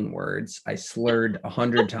 17 words. I slurred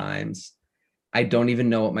 100 times. I don't even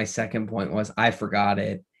know what my second point was. I forgot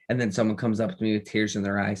it. And then someone comes up to me with tears in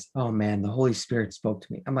their eyes. Oh man, the Holy Spirit spoke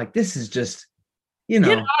to me. I'm like, this is just, get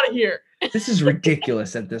out of here. This is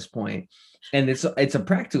ridiculous at this point. And it's a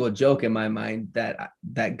practical joke in my mind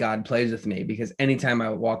that God plays with me, because anytime I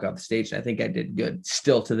walk off the stage, I think I did good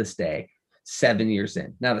still to this day, 7 years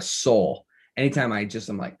in, not a soul. Anytime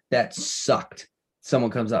I'm like, that sucked.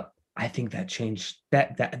 Someone comes up, I think that changed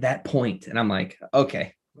that point. And I'm like,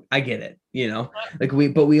 okay, I get it. Like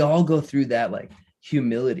we all go through that like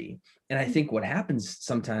humility. And I think what happens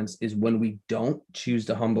sometimes is when we don't choose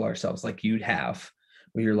to humble ourselves, like you'd have,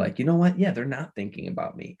 where you're like, you know what? Yeah, they're not thinking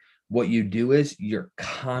about me. What you do is you're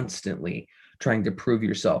constantly trying to prove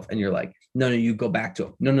yourself. And you're like, no, you go back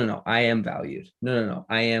to, no, I am valued. No,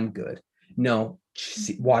 I am good. No,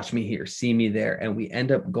 watch me here, see me there. And we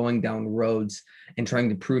end up going down roads and trying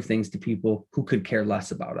to prove things to people who could care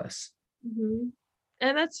less about us. Mm-hmm.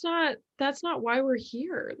 And that's not why we're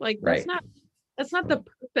here. Like, that's not the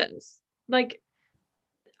purpose. Like,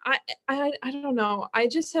 I don't know. I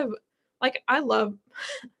just have, like, I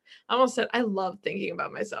almost said I love thinking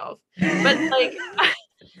about myself, but like,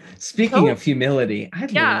 speaking of humility, I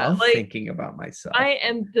love thinking about myself. I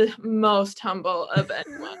am the most humble of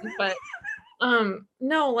anyone, but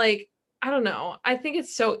no, like, I don't know. I think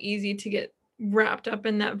it's so easy to get wrapped up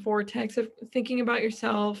in that vortex of thinking about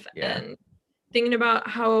yourself and thinking about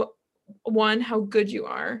how good you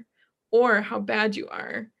are or how bad you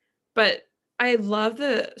are. But I love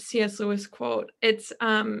the C.S. Lewis quote. It's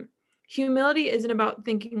humility isn't about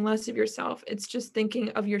thinking less of yourself. It's just thinking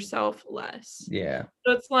of yourself less. Yeah.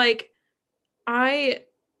 So it's like, my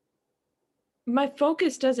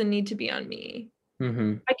focus doesn't need to be on me.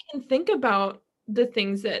 Mm-hmm. I can think about the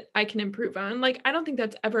things that I can improve on. Like, I don't think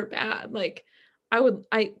that's ever bad. Like,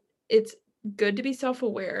 it's good to be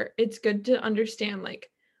self-aware. It's good to understand like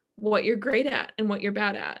what you're great at and what you're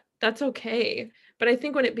bad at. That's okay. But I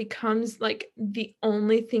think when it becomes like the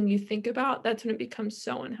only thing you think about, that's when it becomes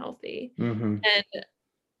so unhealthy. Mm-hmm.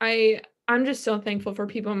 And I'm just so thankful for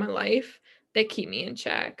people in my life that keep me in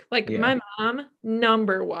check. Like my mom,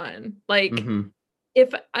 number one. Like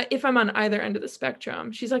if I'm on either end of the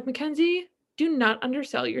spectrum, she's like, Mackenzie, do not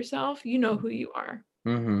undersell yourself. You know who you are.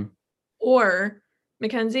 Mm-hmm. Or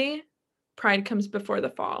Mackenzie, pride comes before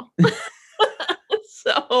the fall.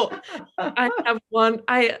 So I have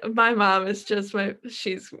my mom is just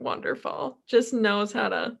she's wonderful. Just knows how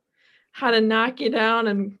to knock you down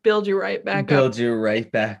and build you right back up. Build you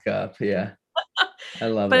right back up. Yeah. I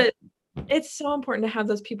love it. But it's so important to have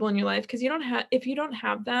those people in your life, because if you don't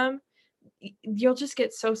have them, you'll just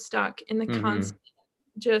get so stuck in the constant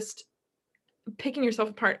just picking yourself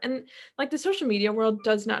apart. And like the social media world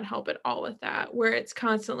does not help at all with that, where it's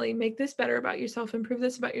constantly make this better about yourself, improve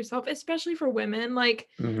this about yourself, especially for women. Like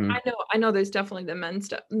I know there's definitely the men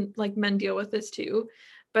stuff, like men deal with this too,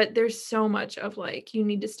 but there's so much of like, you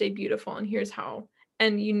need to stay beautiful and here's how,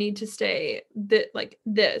 and you need to stay like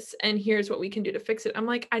this, and here's what we can do to fix it. I'm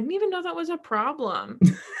like, I didn't even know that was a problem.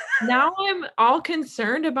 Now I'm all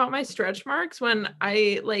concerned about my stretch marks when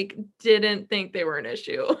I like didn't think they were an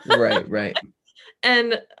issue. Right.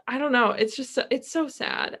 And I don't know, it's so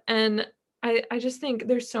sad. And I just think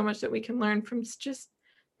there's so much that we can learn from just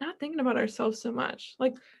not thinking about ourselves so much.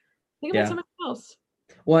 Like think about somebody else.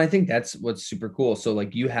 Well, I think that's what's super cool. So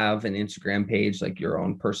like you have an Instagram page, like your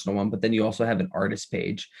own personal one, but then you also have an artist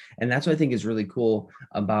page. And that's what I think is really cool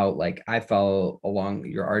about, like, I follow along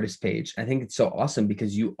your artist page. I think it's so awesome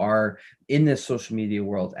because you are in this social media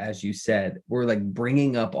world, as you said, we're like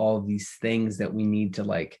bringing up all of these things that we need to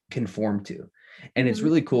like conform to. And it's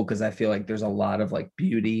really cool because I feel like there's a lot of like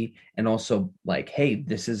beauty and also like, hey,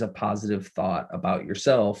 this is a positive thought about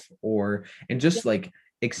yourself, or, and just like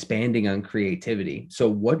expanding on creativity. So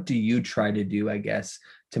what do you try to do, I guess,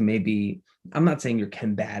 to maybe, I'm not saying you're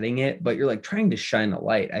combating it, but you're like trying to shine a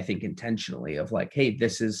light, I think intentionally, of like, hey,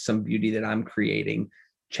 this is some beauty that I'm creating.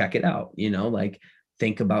 Check it out, you know, like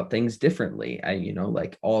think about things differently. You know,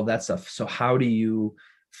 like all that stuff. So how do you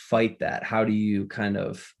fight that? How do you kind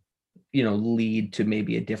of, you know, lead to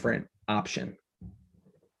maybe a different option?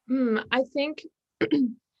 I think I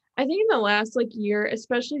think in the last like year,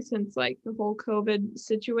 especially since like the whole COVID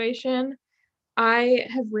situation, I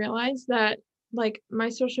have realized that like my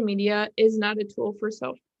social media is not a tool for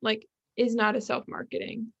is not a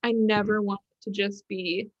self-marketing. I never want it to just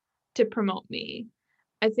be to promote me.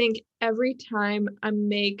 I think every time I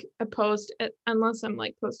make a post, unless I'm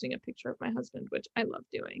like posting a picture of my husband, which I love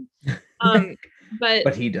doing,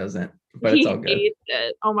 but he doesn't. But it's all good. Hates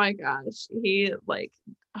it. Oh my gosh, he like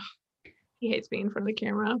he hates being in front of the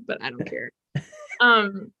camera, but I don't care.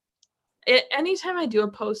 Anytime I do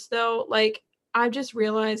a post though, like I've just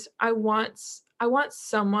realized I want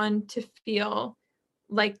someone to feel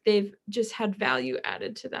like they've just had value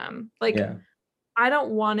added to them. Like I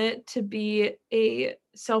don't want it to be a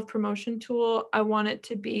self-promotion tool. I want it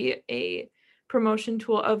to be a promotion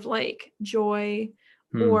tool of like joy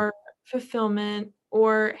or fulfillment,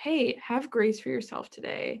 or hey, have grace for yourself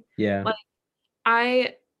today. Yeah.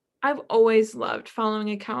 Like I've always loved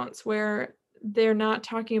following accounts where they're not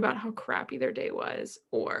talking about how crappy their day was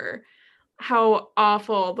or how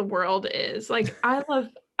awful the world is. Like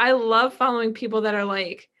I love following people that are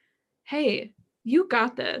like, hey, you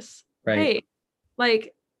got this. Right. Hey,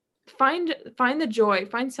 like find the joy,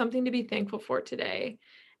 find something to be thankful for today.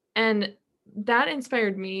 And that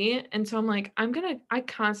inspired me. And so I'm like, I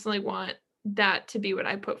constantly want that to be what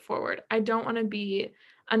I put forward. I don't want to be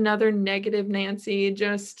another negative Nancy,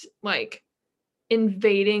 just like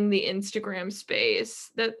invading the Instagram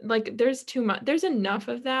space. That like there's too much, there's enough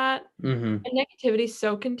of that. And negativity is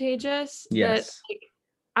so contagious that like,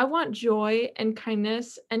 I want joy and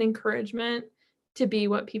kindness and encouragement to be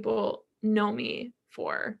what people know me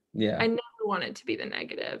for. I never want it to be the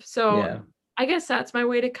negative. So I guess that's my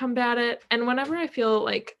way to combat it. And whenever I feel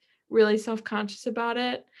like really self-conscious about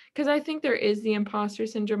it, because I think there is the imposter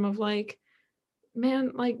syndrome of like,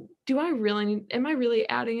 man, like, am I really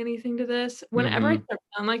adding anything to this? Whenever I start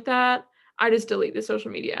feeling like that, I just delete the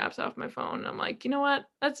social media apps off my phone. I'm like, you know what?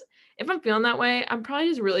 If I'm feeling that way, I'm probably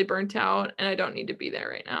just really burnt out and I don't need to be there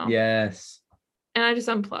right now. Yes. And I just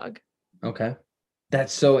unplug. Okay.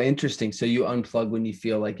 That's so interesting. So you unplug when you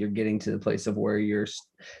feel like you're getting to the place of where you're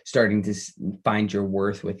starting to find your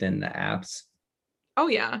worth within the apps. Oh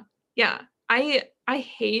yeah. Yeah. I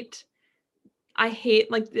hate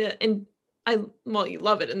like well, you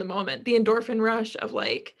love it in the moment, the endorphin rush of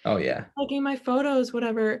like, oh yeah, liking my photos,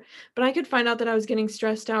 whatever. But I could find out that I was getting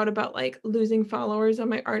stressed out about like losing followers on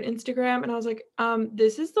my art Instagram. And I was like,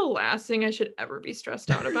 this is the last thing I should ever be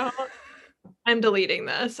stressed out about. I'm deleting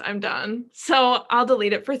this. I'm done. So I'll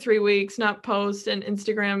delete it for 3 weeks, not post, and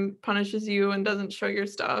Instagram punishes you and doesn't show your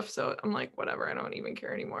stuff. So I'm like, whatever, I don't even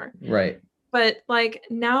care anymore. Right. But like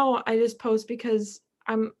now I just post because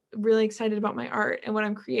I'm really excited about my art and what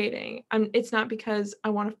I'm creating. It's not because I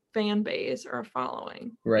want a fan base or a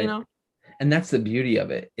following. Right. You know? And that's the beauty of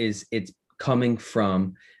it, is it's coming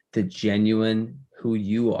from the genuine who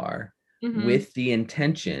you are with the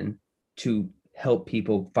intention to help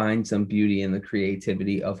people find some beauty in the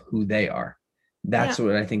creativity of who they are. That's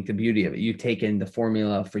what I think the beauty of it. You've taken the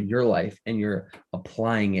formula for your life and you're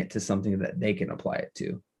applying it to something that they can apply it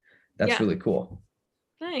to. That's really cool.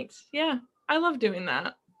 Thanks. Yeah. I love doing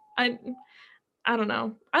that. I don't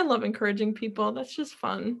know. I love encouraging people. That's just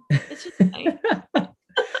fun. It's just nice.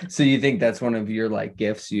 So you think that's one of your like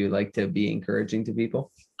gifts? You like to be encouraging to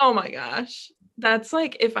people? Oh my gosh. That's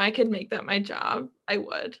like, if I could make that my job, I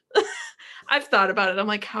would. I've thought about it. I'm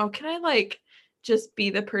like, how can I like just be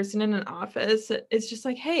the person in an office? It's just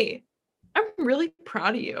like, hey, I'm really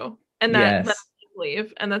proud of you. And that's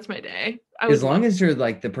leave. And that's my day. As long as you're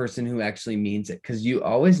like the person who actually means it, because you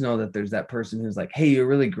always know that there's that person who's like, hey, you're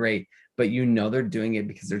really great, but you know they're doing it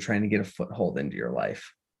because they're trying to get a foothold into your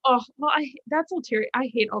life. Oh, well, that's ulterior. I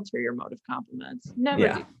hate ulterior motive compliments. Never.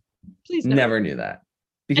 Yeah. Please never knew that,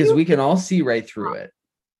 because we can all see right through it.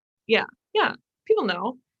 Yeah. Yeah. People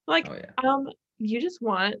know. Like, you just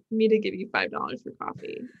want me to give you $5 for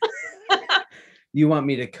coffee. You want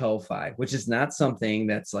me to ko-fi, which is not something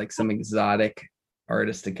that's like some exotic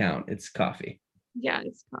artist account. It's coffee. Yeah,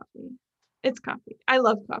 it's coffee. It's coffee. I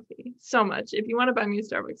love coffee so much. If you want to buy me a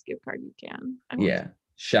Starbucks gift card, you can.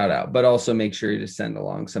 Shout out. But also make sure to send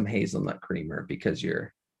along some hazelnut creamer because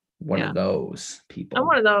you're one of those people. I'm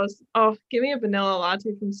one of those. Oh, give me a vanilla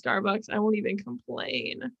latte from Starbucks. I won't even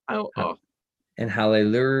complain. And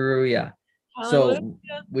hallelujah. So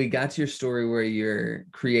we got to your story where you're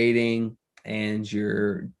creating and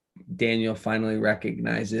Daniel finally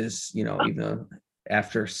recognizes, even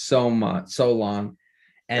after so long.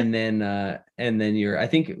 And then I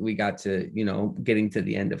think we got to, getting to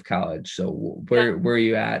the end of college. So where are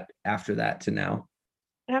you at after that to now?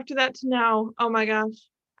 After that to now, oh my gosh,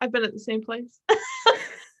 I've been at the same place.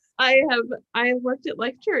 I have worked at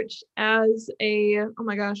Life Church as a,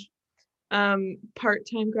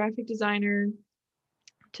 part-time graphic designer,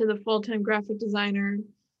 to the full-time graphic designer,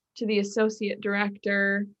 to the associate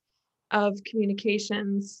director of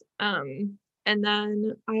communications. And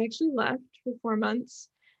then I actually left for 4 months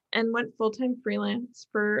and went full-time freelance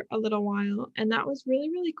for a little while. And that was really,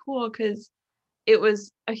 really cool because it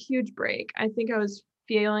was a huge break. I think I was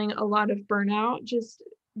feeling a lot of burnout just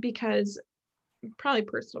because probably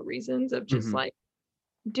personal reasons of just like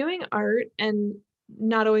doing art and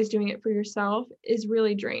not always doing it for yourself is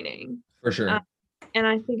really draining. For sure. And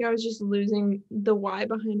I think I was just losing the why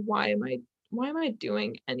behind why am I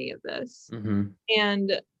doing any of this?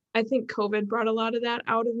 And I think COVID brought a lot of that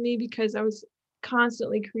out of me because I was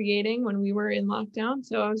constantly creating when we were in lockdown.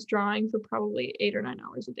 So I was drawing for probably 8 or 9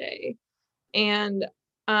 hours a day. And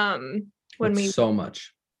so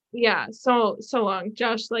much. Yeah, so long.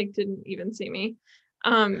 Josh didn't even see me.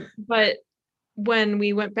 But when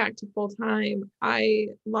we went back to full time, I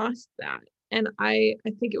lost that. And I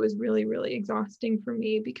think it was really, really exhausting for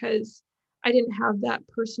me because I didn't have that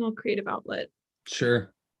personal creative outlet.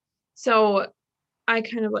 Sure. So I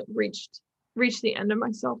kind of reached the end of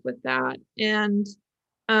myself with that. And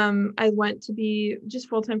I went to be just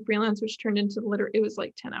full-time freelance, which turned into it was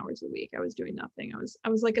 10 hours a week. I was doing nothing. I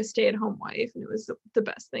was like a stay-at-home wife, and it was the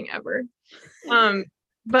best thing ever.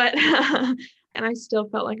 But and I still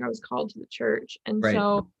felt like I was called to the church. And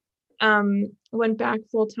so went back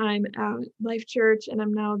full-time at Life Church, and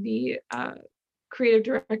I'm now the creative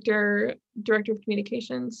director of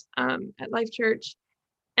communications at Life Church.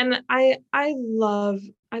 And I love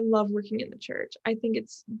working in the church. I think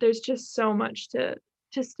there's just so much to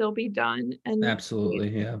still be done. And absolutely,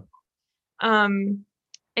 yeah.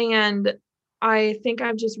 And I think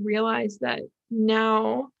I've just realized that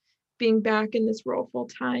now, being back in this role full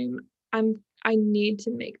time, I need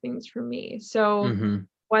to make things for me. So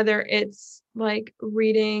whether it's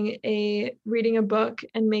reading a book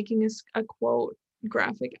and making a quote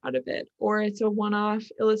graphic out of it, or it's a one-off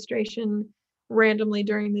illustration randomly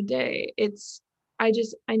during the day, I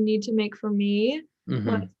need to make for me. When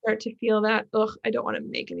I start to feel that, I don't want to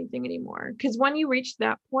make anything anymore. Because when you reach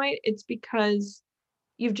that point, it's because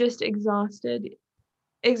you've just exhausted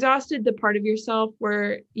the part of yourself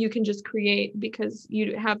where you can just create because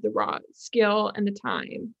you have the raw skill and the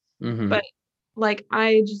time. But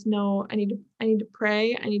I just know I need to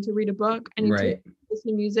pray, I need to read a book, I need to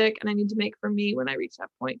listen to music, and I need to make for me when I reach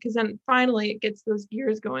that point, because then finally it gets those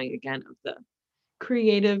gears going again of the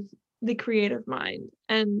creative mind.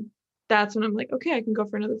 And that's when I'm like, okay, I can go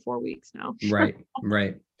for another 4 weeks now. Right.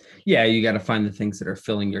 Yeah, you got to find the things that are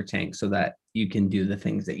filling your tank so that you can do the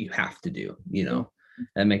things that you have to do,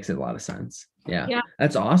 That makes a lot of sense. Yeah.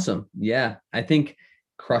 That's awesome. Yeah, I think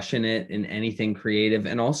crushing it in anything creative,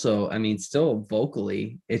 and also, still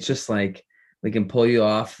vocally, it's just we can pull you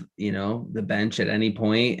off, the bench at any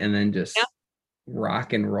point, and then just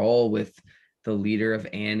rock and roll with the leader of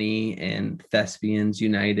Annie and Thespians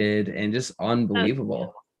United, and just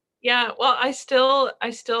unbelievable. Yeah, well, I still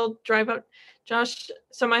drive out. Josh,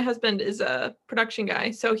 so my husband is a production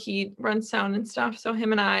guy, so he runs sound and stuff. So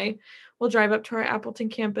him and I will drive up to our Appleton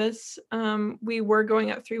campus. We were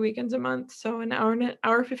going up 3 weekends a month, so an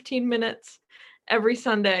hour 15 minutes every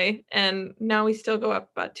Sunday, and now we still go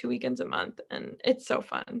up about 2 weekends a month, and it's so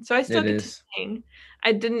fun. So I still get to sing.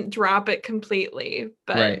 I didn't drop it completely,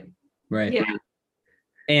 but right. Yeah.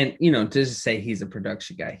 And, to just say he's a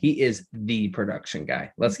production guy, he is the production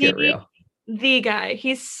guy. Let's get real. The guy.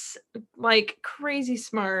 He's crazy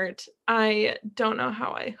smart. I don't know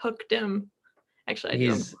how I hooked him. Actually,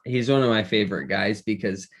 he's one of my favorite guys,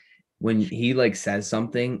 because when he says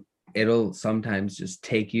something, it'll sometimes just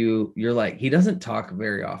take you're he doesn't talk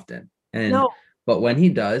very often. But when he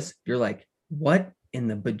does, you're like, what in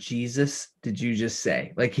the bejesus did you just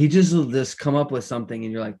say? Like he just will just come up with something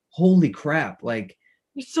and you're like, holy crap. Like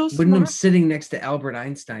you're so when I'm smart. sitting next to Albert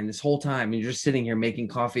Einstein this whole time and you're just sitting here making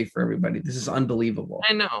coffee for everybody. This is unbelievable.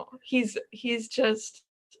 I know. He's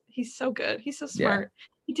so good. He's so smart. Yeah.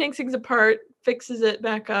 He takes things apart, fixes it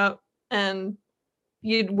back up, and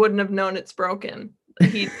you wouldn't have known it's broken.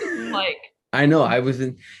 He like I know.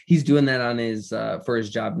 He's doing that on his for his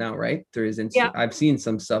job now, right? Through his Insta. Yeah. I've seen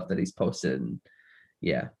some stuff that he's posted and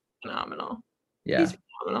yeah. Phenomenal. Yeah. He's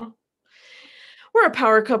phenomenal. We're a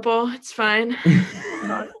power couple. It's fine.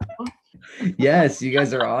 Yes, you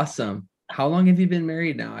guys are awesome. How long have you been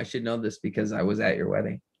married now? I should know this because I was at your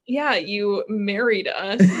wedding. Yeah, you married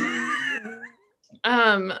us.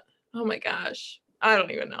 Oh my gosh. I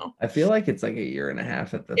don't even know. I feel like it's like a year and a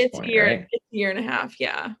half at this point, right? It's a year and a half,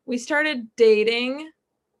 yeah. We started dating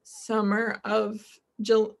summer of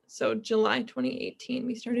July 2018.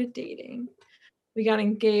 We started dating. We got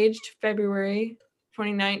engaged February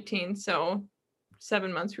 2019, so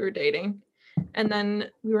 7 months we were dating. And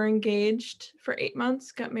then we were engaged for 8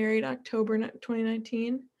 months, got married October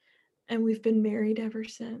 2019, and we've been married ever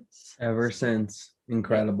since.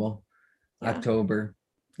 Incredible. Yeah. October.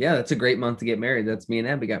 Yeah, that's a great month to get married. That's me and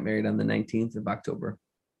Abby got married on the 19th of October.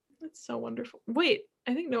 That's so wonderful. Wait,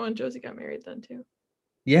 I think Noah and Josie got married then too.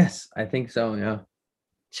 Yes, I think so, yeah.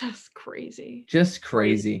 Just crazy.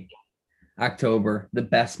 October, the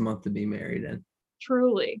best month to be married in.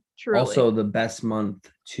 Truly. Also the best month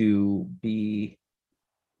to be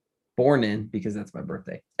born in because that's my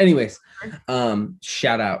birthday. Anyways,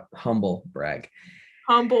 shout out, humble brag.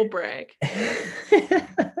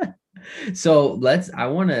 So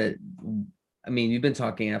you've been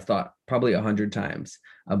talking, I've thought probably 100 times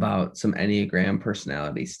about some Enneagram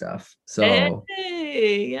personality stuff. So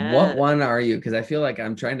What one are you? Because I feel like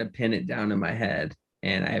I'm trying to pin it down in my head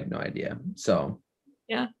and I have no idea. So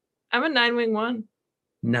yeah, I'm a 9-wing 1.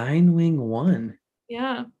 9-wing 1.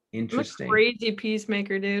 Yeah. Interesting. I'm a crazy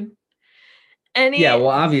peacemaker, dude. Yeah, well,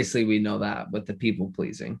 obviously we know that with the people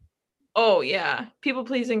pleasing. Oh yeah, people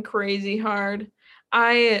pleasing crazy hard.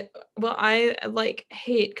 I like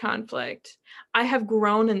hate conflict. I have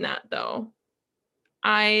grown in that though.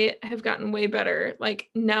 I have gotten way better. Like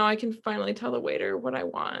now I can finally tell the waiter what I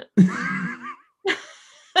want.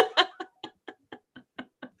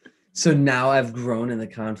 So now I've grown in the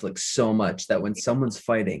conflict so much that when someone's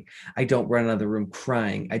fighting, I don't run out of the room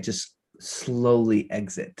crying. I just slowly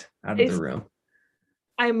exit out of the room.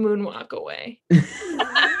 I moonwalk away.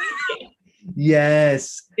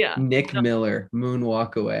 Yes. Yeah. Nick Miller,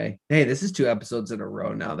 moonwalk away. Hey, this is 2 episodes in a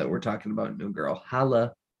row now that we're talking about New Girl.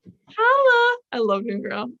 Holla. I love New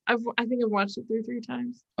Girl. I think I've watched it 3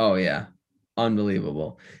 times. Oh yeah.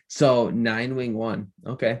 Unbelievable. So 9-wing 1.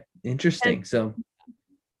 Okay. Interesting.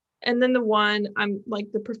 And then the 1, I'm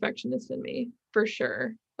like the perfectionist in me for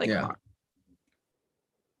sure. Like yeah.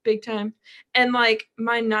 Big time. And like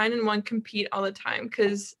my 9 and 1 compete all the time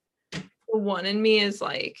because the 1 in me is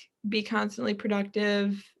like be constantly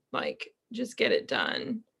productive, like just get it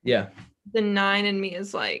done. Yeah. The 9 in me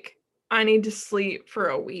is like I need to sleep for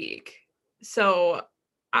a week. So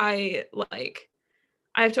I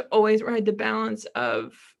have to always ride the balance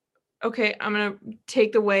of, okay, I'm going to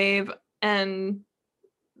take the wave and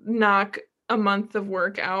knock a month of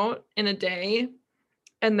work out in a day.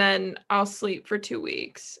 And then I'll sleep for 2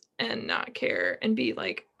 weeks and not care and be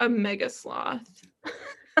like a mega sloth.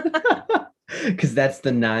 Because that's the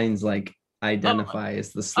 9's like identify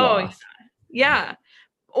as the sloth. Oh, yeah.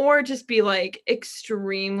 Or just be like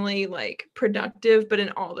extremely like productive, but in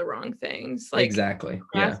all the wrong things. Like exactly.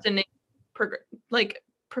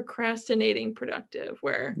 Procrastinating productive.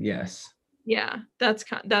 Where yes. Yeah, that's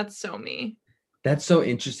so me. That's so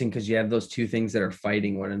interesting because you have those 2 things that are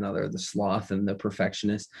fighting one another, the sloth and the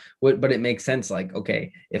perfectionist. But it makes sense. Like,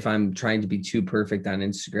 okay, if I'm trying to be too perfect on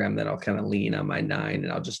Instagram, then I'll kind of lean on my 9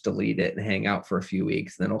 and I'll just delete it and hang out for a few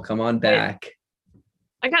weeks. Then I'll come on back.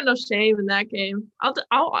 I got no shame in that game. I'll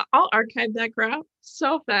archive that crap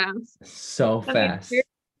so fast.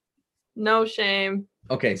 No shame.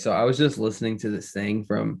 Okay, so I was just listening to this thing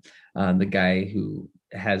from the guy who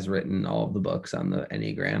has written all of the books on the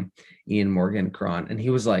Enneagram, Ian Morgan Cron, and he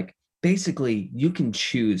was like, basically, you can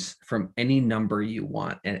choose from any number you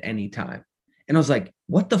want at any time. And I was like,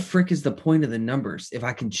 what the frick is the point of the numbers if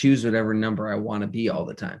I can choose whatever number I want to be all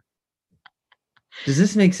the time? Does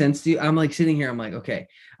this make sense to you? I'm like sitting here, I'm like, okay,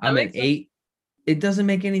 I'm at 8. It doesn't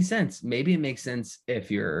make any sense. Maybe it makes sense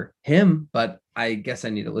if you're him, but I guess I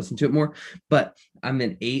need to listen to it more. But I'm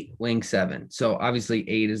an 8-wing 7. So obviously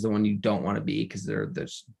 8 is the one you don't want to be because they're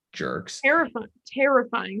jerks.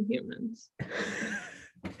 Terrifying humans.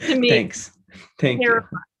 To me. Thanks. Thank you.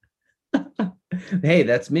 Hey,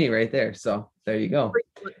 that's me right there. So there you go.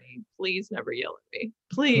 Please never yell at me.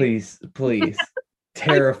 Please.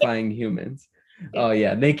 Terrifying humans. Oh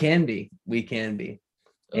yeah, they can be. We can be.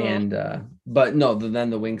 And but no, then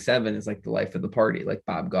the Wing 7 is like the life of the party, like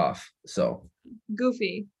Bob Goff. So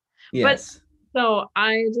goofy. Yes. But so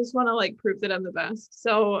I just want to like prove that I'm the best.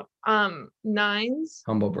 So 9s.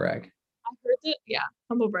 Humble brag. I heard it. Yeah,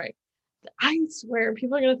 humble brag. I swear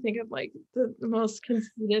people are gonna think I'm like the most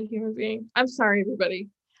conceited human being. I'm sorry, everybody.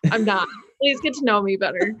 I'm not. Please get to know me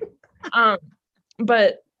better.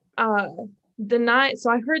 But the 9.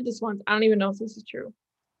 So I heard this once. I don't even know if this is true,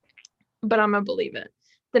 but I'm gonna believe it.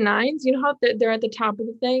 The 9s, you know how they're at the top of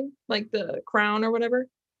the thing, like the crown or whatever.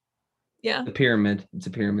 Yeah. The pyramid. It's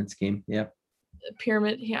a pyramid scheme. Yeah.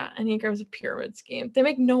 Pyramid. Yeah. Enneagram's a pyramid scheme. They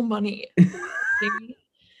make no money.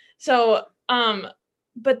 So,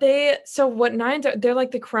 so what 9s are, they're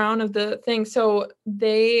like the crown of the thing. So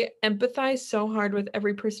they empathize so hard with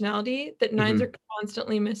every personality that 9s are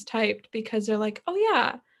constantly mistyped because they're like, oh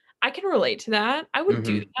yeah, I can relate to that. I would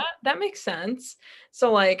do that. That makes sense.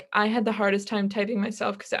 So like I had the hardest time typing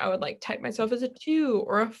myself because I would like type myself as a 2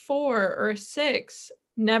 or a 4 or a 6,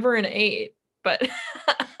 never an 8. But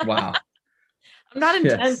wow. I'm not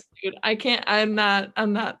intense, dude. I'm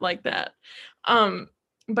not like that.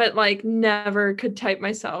 But like never could type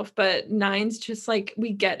myself. But 9s just like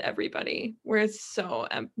we get everybody. We're so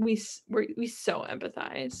we so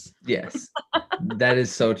empathize. Yes, that is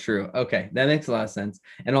so true. Okay, that makes a lot of sense.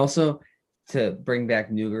 And also to bring back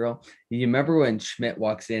New Girl, you remember when Schmidt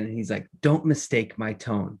walks in and he's like, "Don't mistake my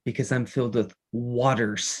tone because I'm filled with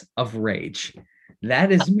waters of rage."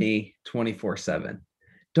 That is me 24/7.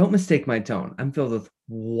 Don't mistake my tone. I'm filled with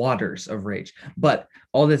waters of rage. But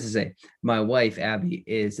all this to say, my wife, Abby,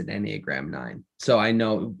 is an Enneagram 9. So I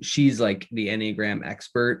know she's like the Enneagram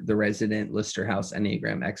expert, the resident Lister House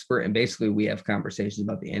Enneagram expert. And basically we have conversations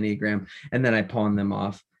about the Enneagram. And then I pawn them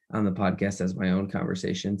off on the podcast as my own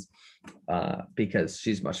conversations because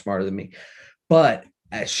she's much smarter than me. But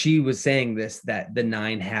as she was saying this, that the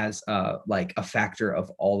 9 has like a factor of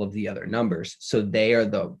all of the other numbers. So they are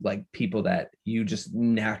the like people that you just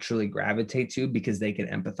naturally gravitate to because they can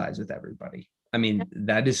empathize with everybody. I mean,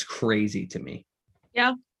 that is crazy to me.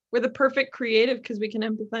 Yeah. We're the perfect creative because we can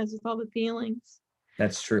empathize with all the feelings.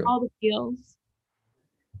 That's true. All the feels.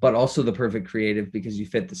 But also the perfect creative because you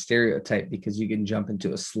fit the stereotype because you can jump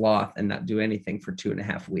into a sloth and not do anything for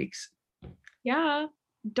 2.5 weeks. Yeah.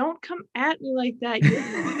 Don't come at me like that.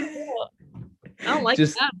 I don't like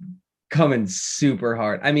just that. Coming super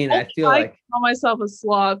hard. I mean, I feel like call myself a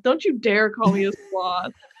sloth. Don't you dare call me a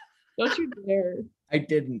sloth. Don't you dare. I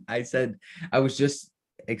didn't. I said I was just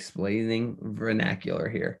explaining vernacular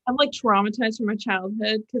here. I'm like traumatized from my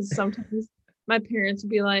childhood because sometimes my parents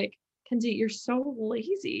would be like, Kenzie, you're so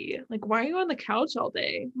lazy. Like, why are you on the couch all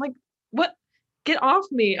day? I'm like, what? Get off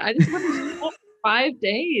me. I just want to sleep 5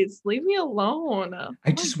 days. Leave me alone.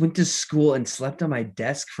 I just went to school and slept on my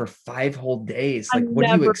desk for 5 whole days. Like, what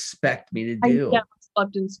do you expect me to do? I never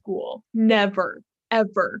slept in school. Never,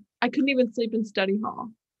 ever. I couldn't even sleep in study hall.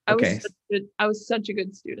 I was such a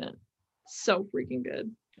good student. So freaking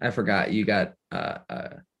good. I forgot you got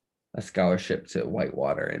a scholarship to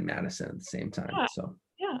Whitewater and Madison at the same time. Yeah. So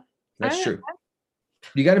yeah, that's true.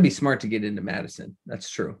 You got to be smart to get into Madison. That's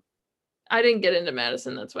true. I didn't get into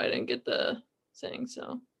Madison. That's why I didn't get the thing.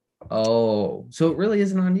 So. Oh, so it really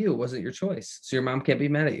isn't on you. It wasn't your choice. So your mom can't be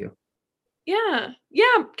mad at you. Yeah.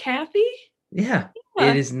 Yeah, Kathy. Yeah.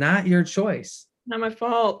 It is not your choice. Not my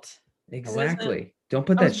fault. Exactly. Don't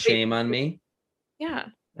put that shame on me. Yeah.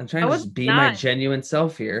 I'm trying to just be my genuine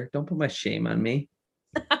self here. Don't put my shame on me.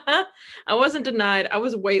 I wasn't denied. I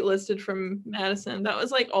was waitlisted from Madison. That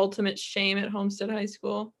was like ultimate shame at Homestead High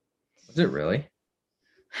School. Was it really?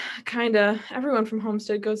 Kinda. Everyone from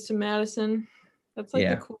Homestead goes to Madison. That's like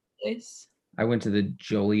the cool place. I went to the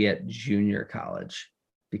Joliet Junior College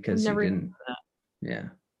because you didn't. Yeah,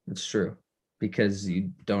 that's true. Because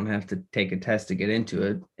you don't have to take a test to get into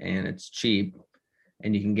it, and it's cheap,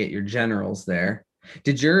 and you can get your generals there.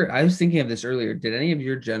 I was thinking of this earlier. Did any of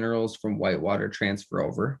your generals from Whitewater transfer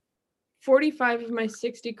over? 45 of my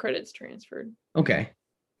 60 credits transferred. Okay.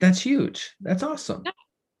 That's huge. That's awesome.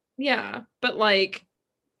 Yeah. But like,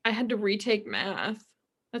 I had to retake math.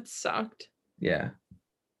 That sucked. Yeah.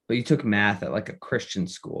 But you took math at like a Christian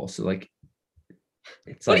school. So like,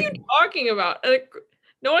 it's what are you talking about?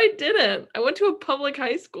 No, I didn't. I went to a public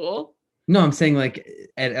high school. No, I'm saying like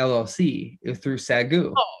at LLC through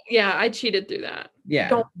SAGU. Oh yeah, I cheated through that.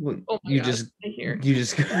 Yeah. You just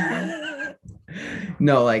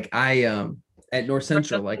no, like I at North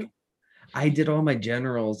Central, like I did all my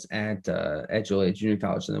generals at Joliet Junior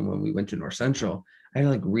College, and then when we went to North Central, I had to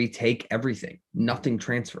like retake everything. Nothing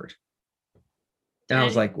transferred. And I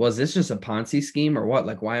was like, was this just a Ponzi scheme or what?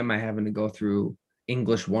 Like, why am I having to go through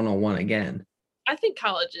English 101 again? I think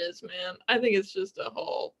college is, man. I think it's just a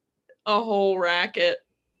whole racket.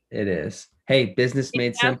 It is. Hey, Business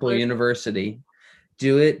Made Simple University.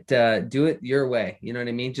 Do it your way. You know what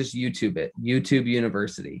I mean? Just YouTube it. YouTube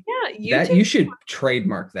University. Yeah, you should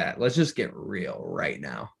trademark that. Let's just get real right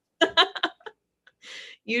now.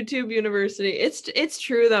 YouTube University. It's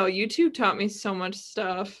true though. YouTube taught me so much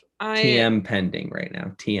stuff. TM pending right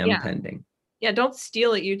now. TM pending. Yeah, don't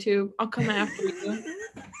steal it, YouTube. I'll come after you.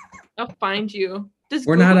 I'll find you.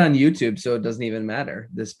 We're not on YouTube, so it doesn't even matter.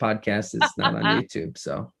 This podcast is not on YouTube,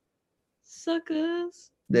 so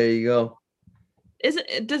suckers. There you go.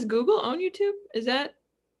 Does Google own YouTube? Is that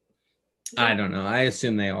I don't know. I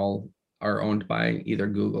assume they all are owned by either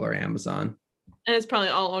Google or Amazon. And it's probably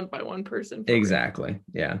all owned by one person. Exactly.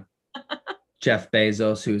 Yeah. Jeff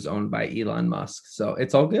Bezos, who's owned by Elon Musk. So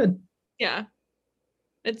it's all good. Yeah.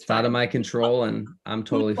 It's out of my control, and I'm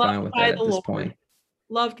totally fine with that at this point.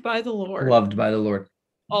 Loved by the Lord. Loved by the Lord.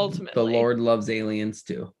 Ultimately. The Lord loves aliens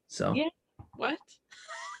too. So yeah. What?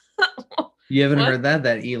 You haven't heard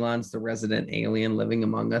that Elon's the resident alien living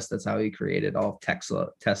among us? That's how he created all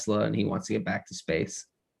Tesla, and he wants to get back to space.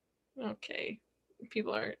 Okay.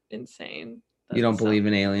 People are insane. You don't believe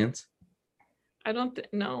in aliens? I don't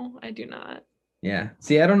no, I do not. Yeah.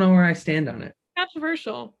 See, I don't know where I stand on it.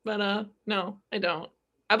 Controversial, but no, I don't.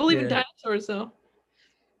 I believe in dinosaurs though.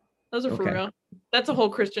 Those are for real. That's a whole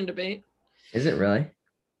Christian debate. Is it really?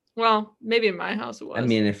 Well, maybe in my house it was. I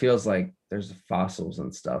mean, it feels like there's fossils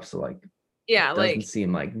and stuff, so like yeah, it doesn't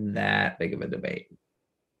seem like that big of a debate.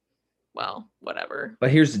 Well, whatever.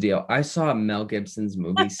 But here's the deal. I saw Mel Gibson's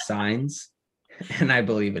movie Signs, and I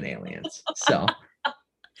believe in aliens. So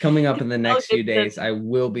coming up in the next few days, I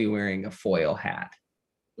will be wearing a foil hat.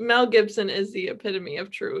 Mel Gibson is the epitome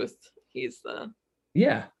of truth. He's the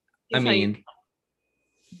I mean,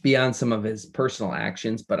 beyond some of his personal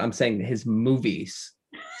actions, but I'm saying his movies,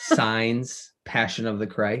 Signs, Passion of the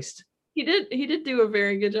Christ. He did do a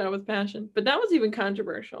very good job with Passion, but that was even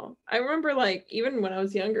controversial. I remember like even when I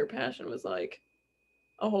was younger, Passion was like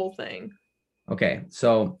a whole thing. Okay,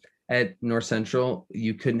 so at North Central,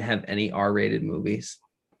 you couldn't have any R-rated movies.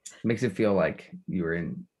 It makes it feel like you were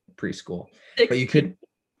in preschool. 16. But you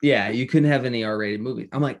couldn't have any R-rated movies.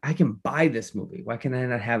 I'm like, I can buy this movie. Why can I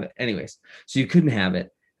not have it? Anyways, so you couldn't have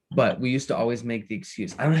it. But we used to always make the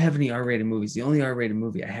excuse, I don't have any R-rated movies. The only R-rated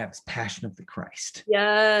movie I have is Passion of the Christ.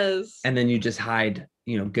 Yes. And then you just hide,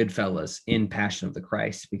 Goodfellas in Passion of the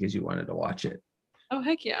Christ because you wanted to watch it. Oh,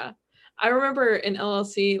 heck yeah. I remember in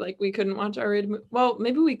LLC, like we couldn't watch R-rated. Well,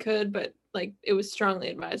 maybe we could, but like it was strongly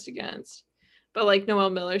advised against. But like Noelle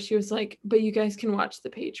Miller, she was like, but you guys can watch The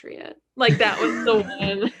Patriot. Like that was the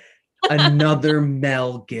one. Another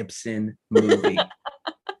Mel Gibson movie.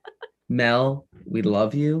 Mel, we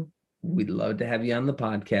love you. We'd love to have you on the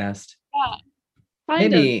podcast.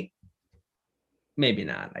 Yeah. Maybe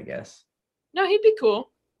not, I guess. No, he'd be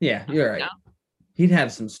cool. Yeah, you're right. No. He'd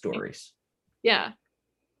have some stories. Yeah.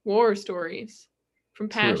 War stories from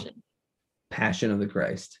Passion. True. Passion of the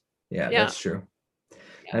Christ. Yeah, that's true. Yeah.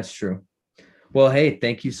 That's true. Well, hey,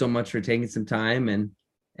 thank you so much for taking some time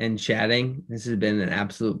and chatting. This has been an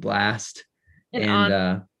absolute blast.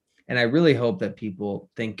 And I really hope that people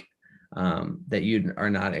think that you are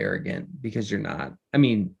not arrogant, because you're not. I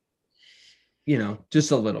mean,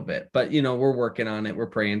 just a little bit, but we're working on it. We're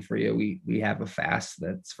praying for you. We have a fast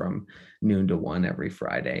that's from noon to 1 every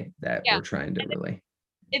Friday that we're trying to really.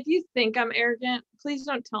 If you think I'm arrogant, please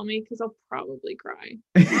don't tell me, because I'll probably cry.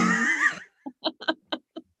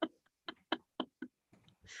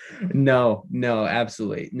 No,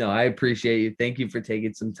 absolutely. No, I appreciate you. Thank you for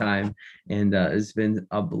taking some time. And it's been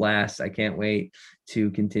a blast. I can't wait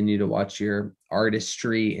to continue to watch your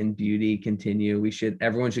artistry and beauty continue.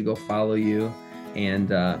 Everyone should go follow you. And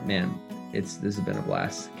man, this has been a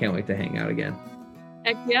blast. Can't wait to hang out again.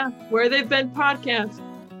 Heck yeah. Where They've Been podcast.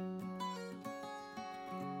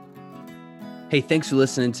 Hey, thanks for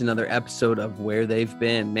listening to another episode of Where They've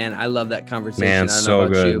Been. Man, I love that conversation. Man, so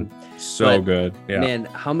good. So good. Yeah. Man,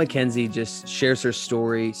 how Mackenzie just shares her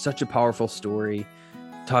story, such a powerful story,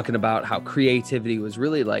 talking about how creativity was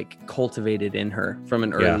really like cultivated in her from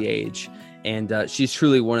an early age. And she's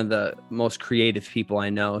truly one of the most creative people I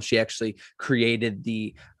know. She actually created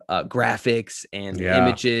the graphics and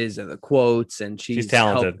images and the quotes, and she's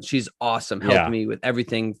talented. She's awesome, helping me with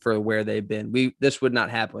everything for where they've been. This would not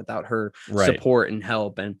happen without her support and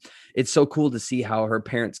help. And it's so cool to see how her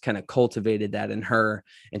parents kind of cultivated that in her,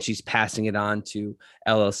 and she's passing it on to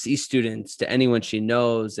LLC students, to anyone she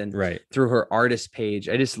knows, and through her artist page.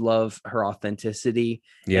 I just love her authenticity.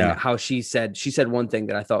 And how she said one thing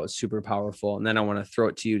that I thought was super powerful, and then I want to throw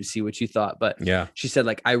it to you to see what you thought. But she said,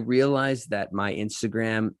 like, I realized that my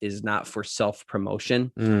Instagram is not for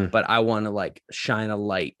self-promotion, but I want to like shine a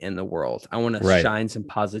light in the world. I want to shine some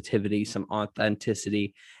positivity, some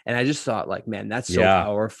authenticity. And I just thought, like, man, that's so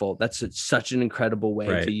powerful. That's such an incredible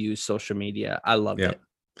way to use social media. I love it.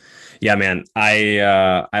 Yeah, man.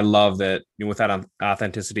 I love that with that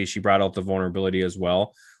authenticity, she brought out the vulnerability as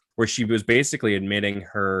well, where she was basically admitting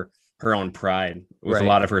her own pride with a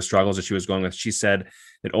lot of her struggles that she was going with. She said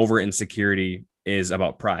that over insecurity is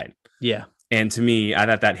about pride. Yeah. And to me, I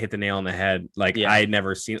thought that hit the nail on the head. Like I had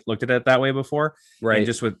never looked at it that way before. Right. And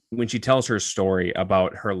just when she tells her story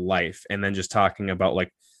about her life, and then just talking about,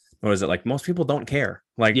 like, what is it? Like, most people don't care.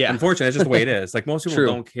 Like, unfortunately, it's just the way it is. Like, most people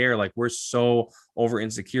don't care. Like, we're so over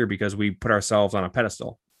insecure because we put ourselves on a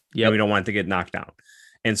pedestal. Yeah. We don't want it to get knocked down.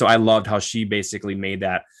 And so I loved how she basically made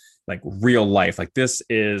that like real life. Like, this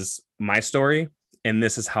is my story, and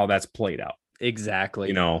this is how that's played out. Exactly.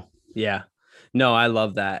 You know? Yeah. No, I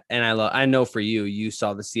love that. And I know for you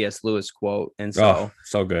saw the C.S. Lewis quote. And so,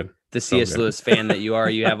 so good. The C.S. Lewis fan that you are,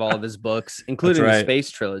 you have all of his books, including the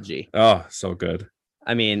Space Trilogy. Oh, so good.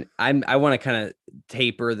 I mean, I want to kind of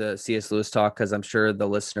taper the C.S. Lewis talk, because I'm sure the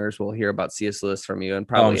listeners will hear about C.S. Lewis from you, and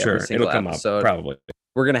probably every single it'll come episode. Up, probably.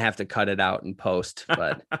 We're going to have to cut it out in post,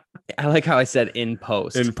 but I like how I said in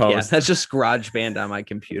post. In post. Yeah, that's just GarageBand on my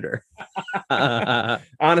computer.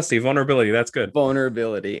 Honesty, vulnerability. That's good.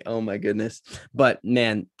 Vulnerability. Oh my goodness. But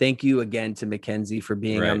man, thank you again to Mackenzie for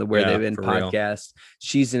being on the Where They've Been podcast. Real.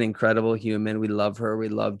 She's an incredible human. We love her. We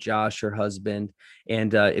love Josh, her husband.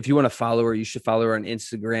 And if you want to follow her, you should follow her on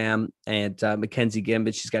Instagram and Mackenzie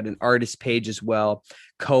Gambit. She's got an artist page as well.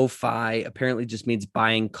 Ko-Fi apparently just means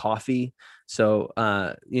buying coffee. So,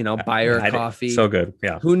 buy her coffee. So good.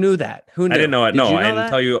 Yeah. Who knew that? Who knew? I didn't know it. Did I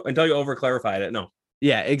didn't until you over clarified it. No.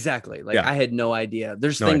 Yeah, exactly. Like I had no idea.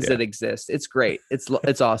 There's things that exist. It's great.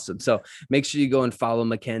 It's awesome. So make sure you go and follow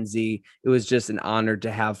Mackenzie. It was just an honor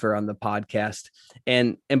to have her on the podcast.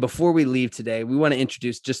 And before we leave today, we want to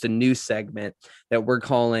introduce just a new segment that we're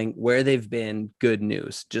calling Where They've Been Good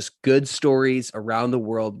News. Just good stories around the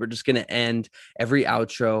world. We're just going to end every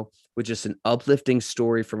outro with just an uplifting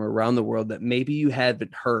story from around the world that maybe you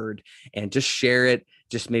haven't heard, and just share it.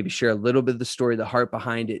 Just maybe share a little bit of the story, the heart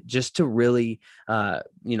behind it, just to really,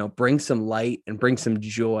 bring some light and bring some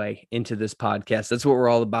joy into this podcast. That's what we're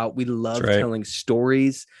all about. We love telling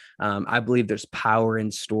stories. I believe there's power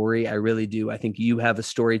in story. I really do. I think you have a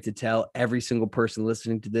story to tell. Every single person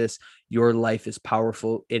listening to this, your life is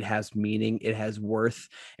powerful. It has meaning. It has worth.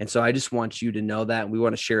 And so I just want you to know that. We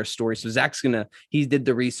want to share a story. So Zach's he did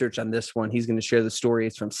the research on this one. He's going to share the story.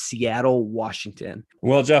 It's from Seattle, Washington.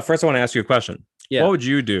 Well, Jeff, first I want to ask you a question. Yeah. What would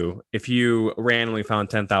you do if you randomly found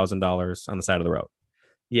 $10,000 on the side of the road?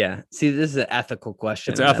 Yeah. See, this is an ethical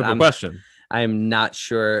question. It's an ethical question. I'm not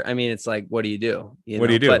sure. I mean, it's like, what do you do? What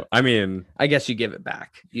do you do? But I mean, I guess you give it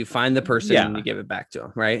back. You find the person and you give it back to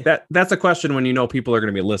them, right? That's a question when people are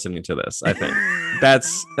going to be listening to this. I think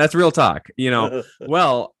that's real talk.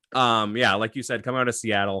 Well, like you said, come out of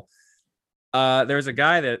Seattle. There's a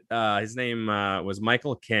guy that his name was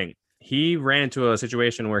Michael King. He ran into a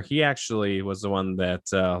situation where he actually was the one that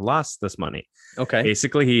lost this money. Okay.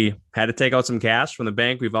 Basically, he had to take out some cash from the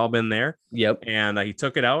bank. We've all been there. Yep. And he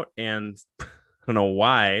took it out, and I don't know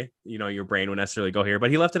why, your brain would necessarily go here, but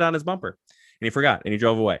he left it on his bumper, and he forgot, and he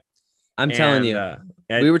drove away. I'm telling you,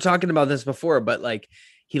 we were talking about this before, but like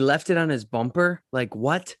he left it on his bumper. Like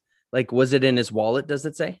what? Like, was it in his wallet? Does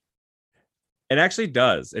it say? It actually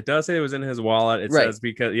does. It does say it was in his wallet. It says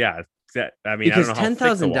because, because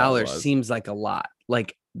 $10,000 seems like a lot.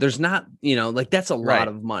 Like there's not, that's a lot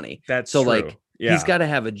of money. That's so true. Like he's got to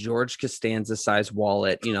have a George Costanza size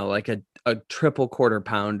wallet, like a triple quarter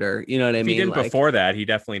pounder. You know what I mean? He didn't before that. He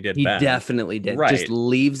definitely did. He definitely did. Right. Just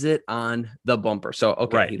leaves it on the bumper. So,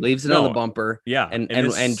 he leaves it on the bumper. Yeah.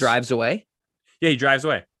 And drives away. Yeah. He drives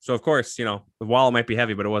away. So of course, the wallet might be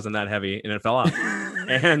heavy, but it wasn't that heavy and it fell off.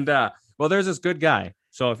 And, well, there's this good guy.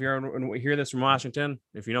 So if you hear this from Washington,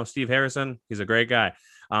 if you know Steve Harrison, he's a great guy.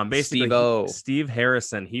 Basically, Steve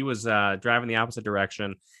Harrison, he was driving the opposite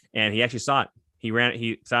direction, and he actually saw it.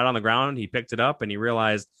 He sat on the ground, he picked it up, and he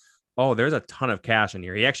realized, oh, there's a ton of cash in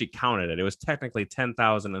here. He actually counted it. It was technically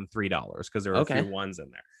 $10,003 because there were a few ones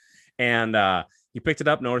in there. And He picked it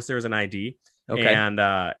up, noticed there was an ID. Okay.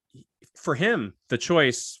 And for him, the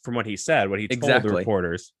choice from what he said, what he told the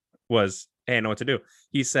reporters was, hey, I know what to do.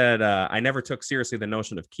 He said, I never took seriously the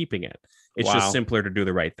notion of keeping it. It's just simpler to do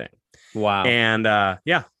the right thing. Wow. And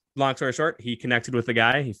long story short, he connected with the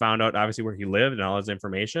guy. He found out obviously where he lived and all his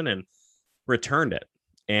information and returned it.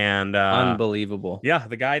 And unbelievable. Yeah,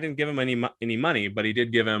 the guy didn't give him any money, but he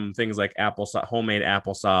did give him things like homemade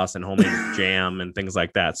applesauce and homemade jam and things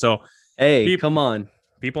like that. So hey, come on.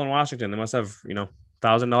 People in Washington, they must have,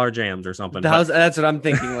 $1,000 jams or something. That's what I'm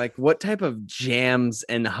thinking. Like, what type of jams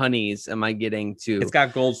and honeys am I getting to? It's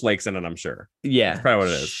got gold flakes in it, I'm sure. Yeah. That's probably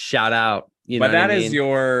what it is. Shout out. But that is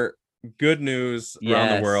your good news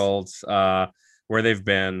around the world, where they've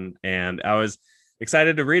been. And I was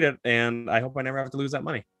excited to read it, and I hope I never have to lose that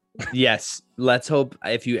money. Yes. Let's hope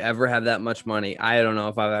if you ever have that much money. I don't know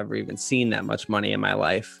if I've ever even seen that much money in my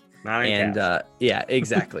life. Not in cash. Yeah,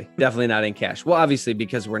 exactly. Definitely not in cash. Well, obviously,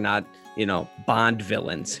 because we're not, Bond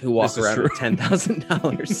villains who walk around with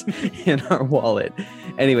 $10,000 in our wallet.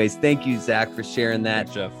 Anyways, thank you, Zach, for sharing that.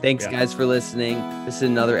 Thanks, Jeff. Thanks, guys, for listening. This is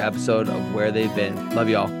another episode of Where They've Been. Love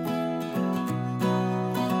y'all.